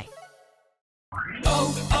apply.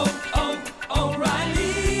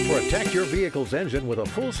 Protect your vehicle's engine with a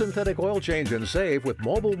full synthetic oil change and save with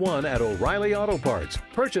Mobile One at O'Reilly Auto Parts.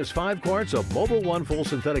 Purchase 5 quarts of Mobile One full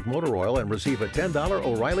synthetic motor oil and receive a $10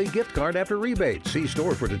 O'Reilly gift card after rebate. See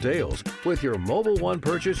store for details. With your Mobile One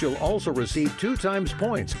purchase, you'll also receive 2 times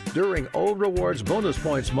points during O Rewards Bonus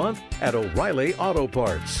Points Month at O'Reilly Auto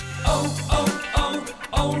Parts.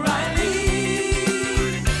 O'Reilly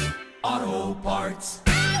Auto Parts.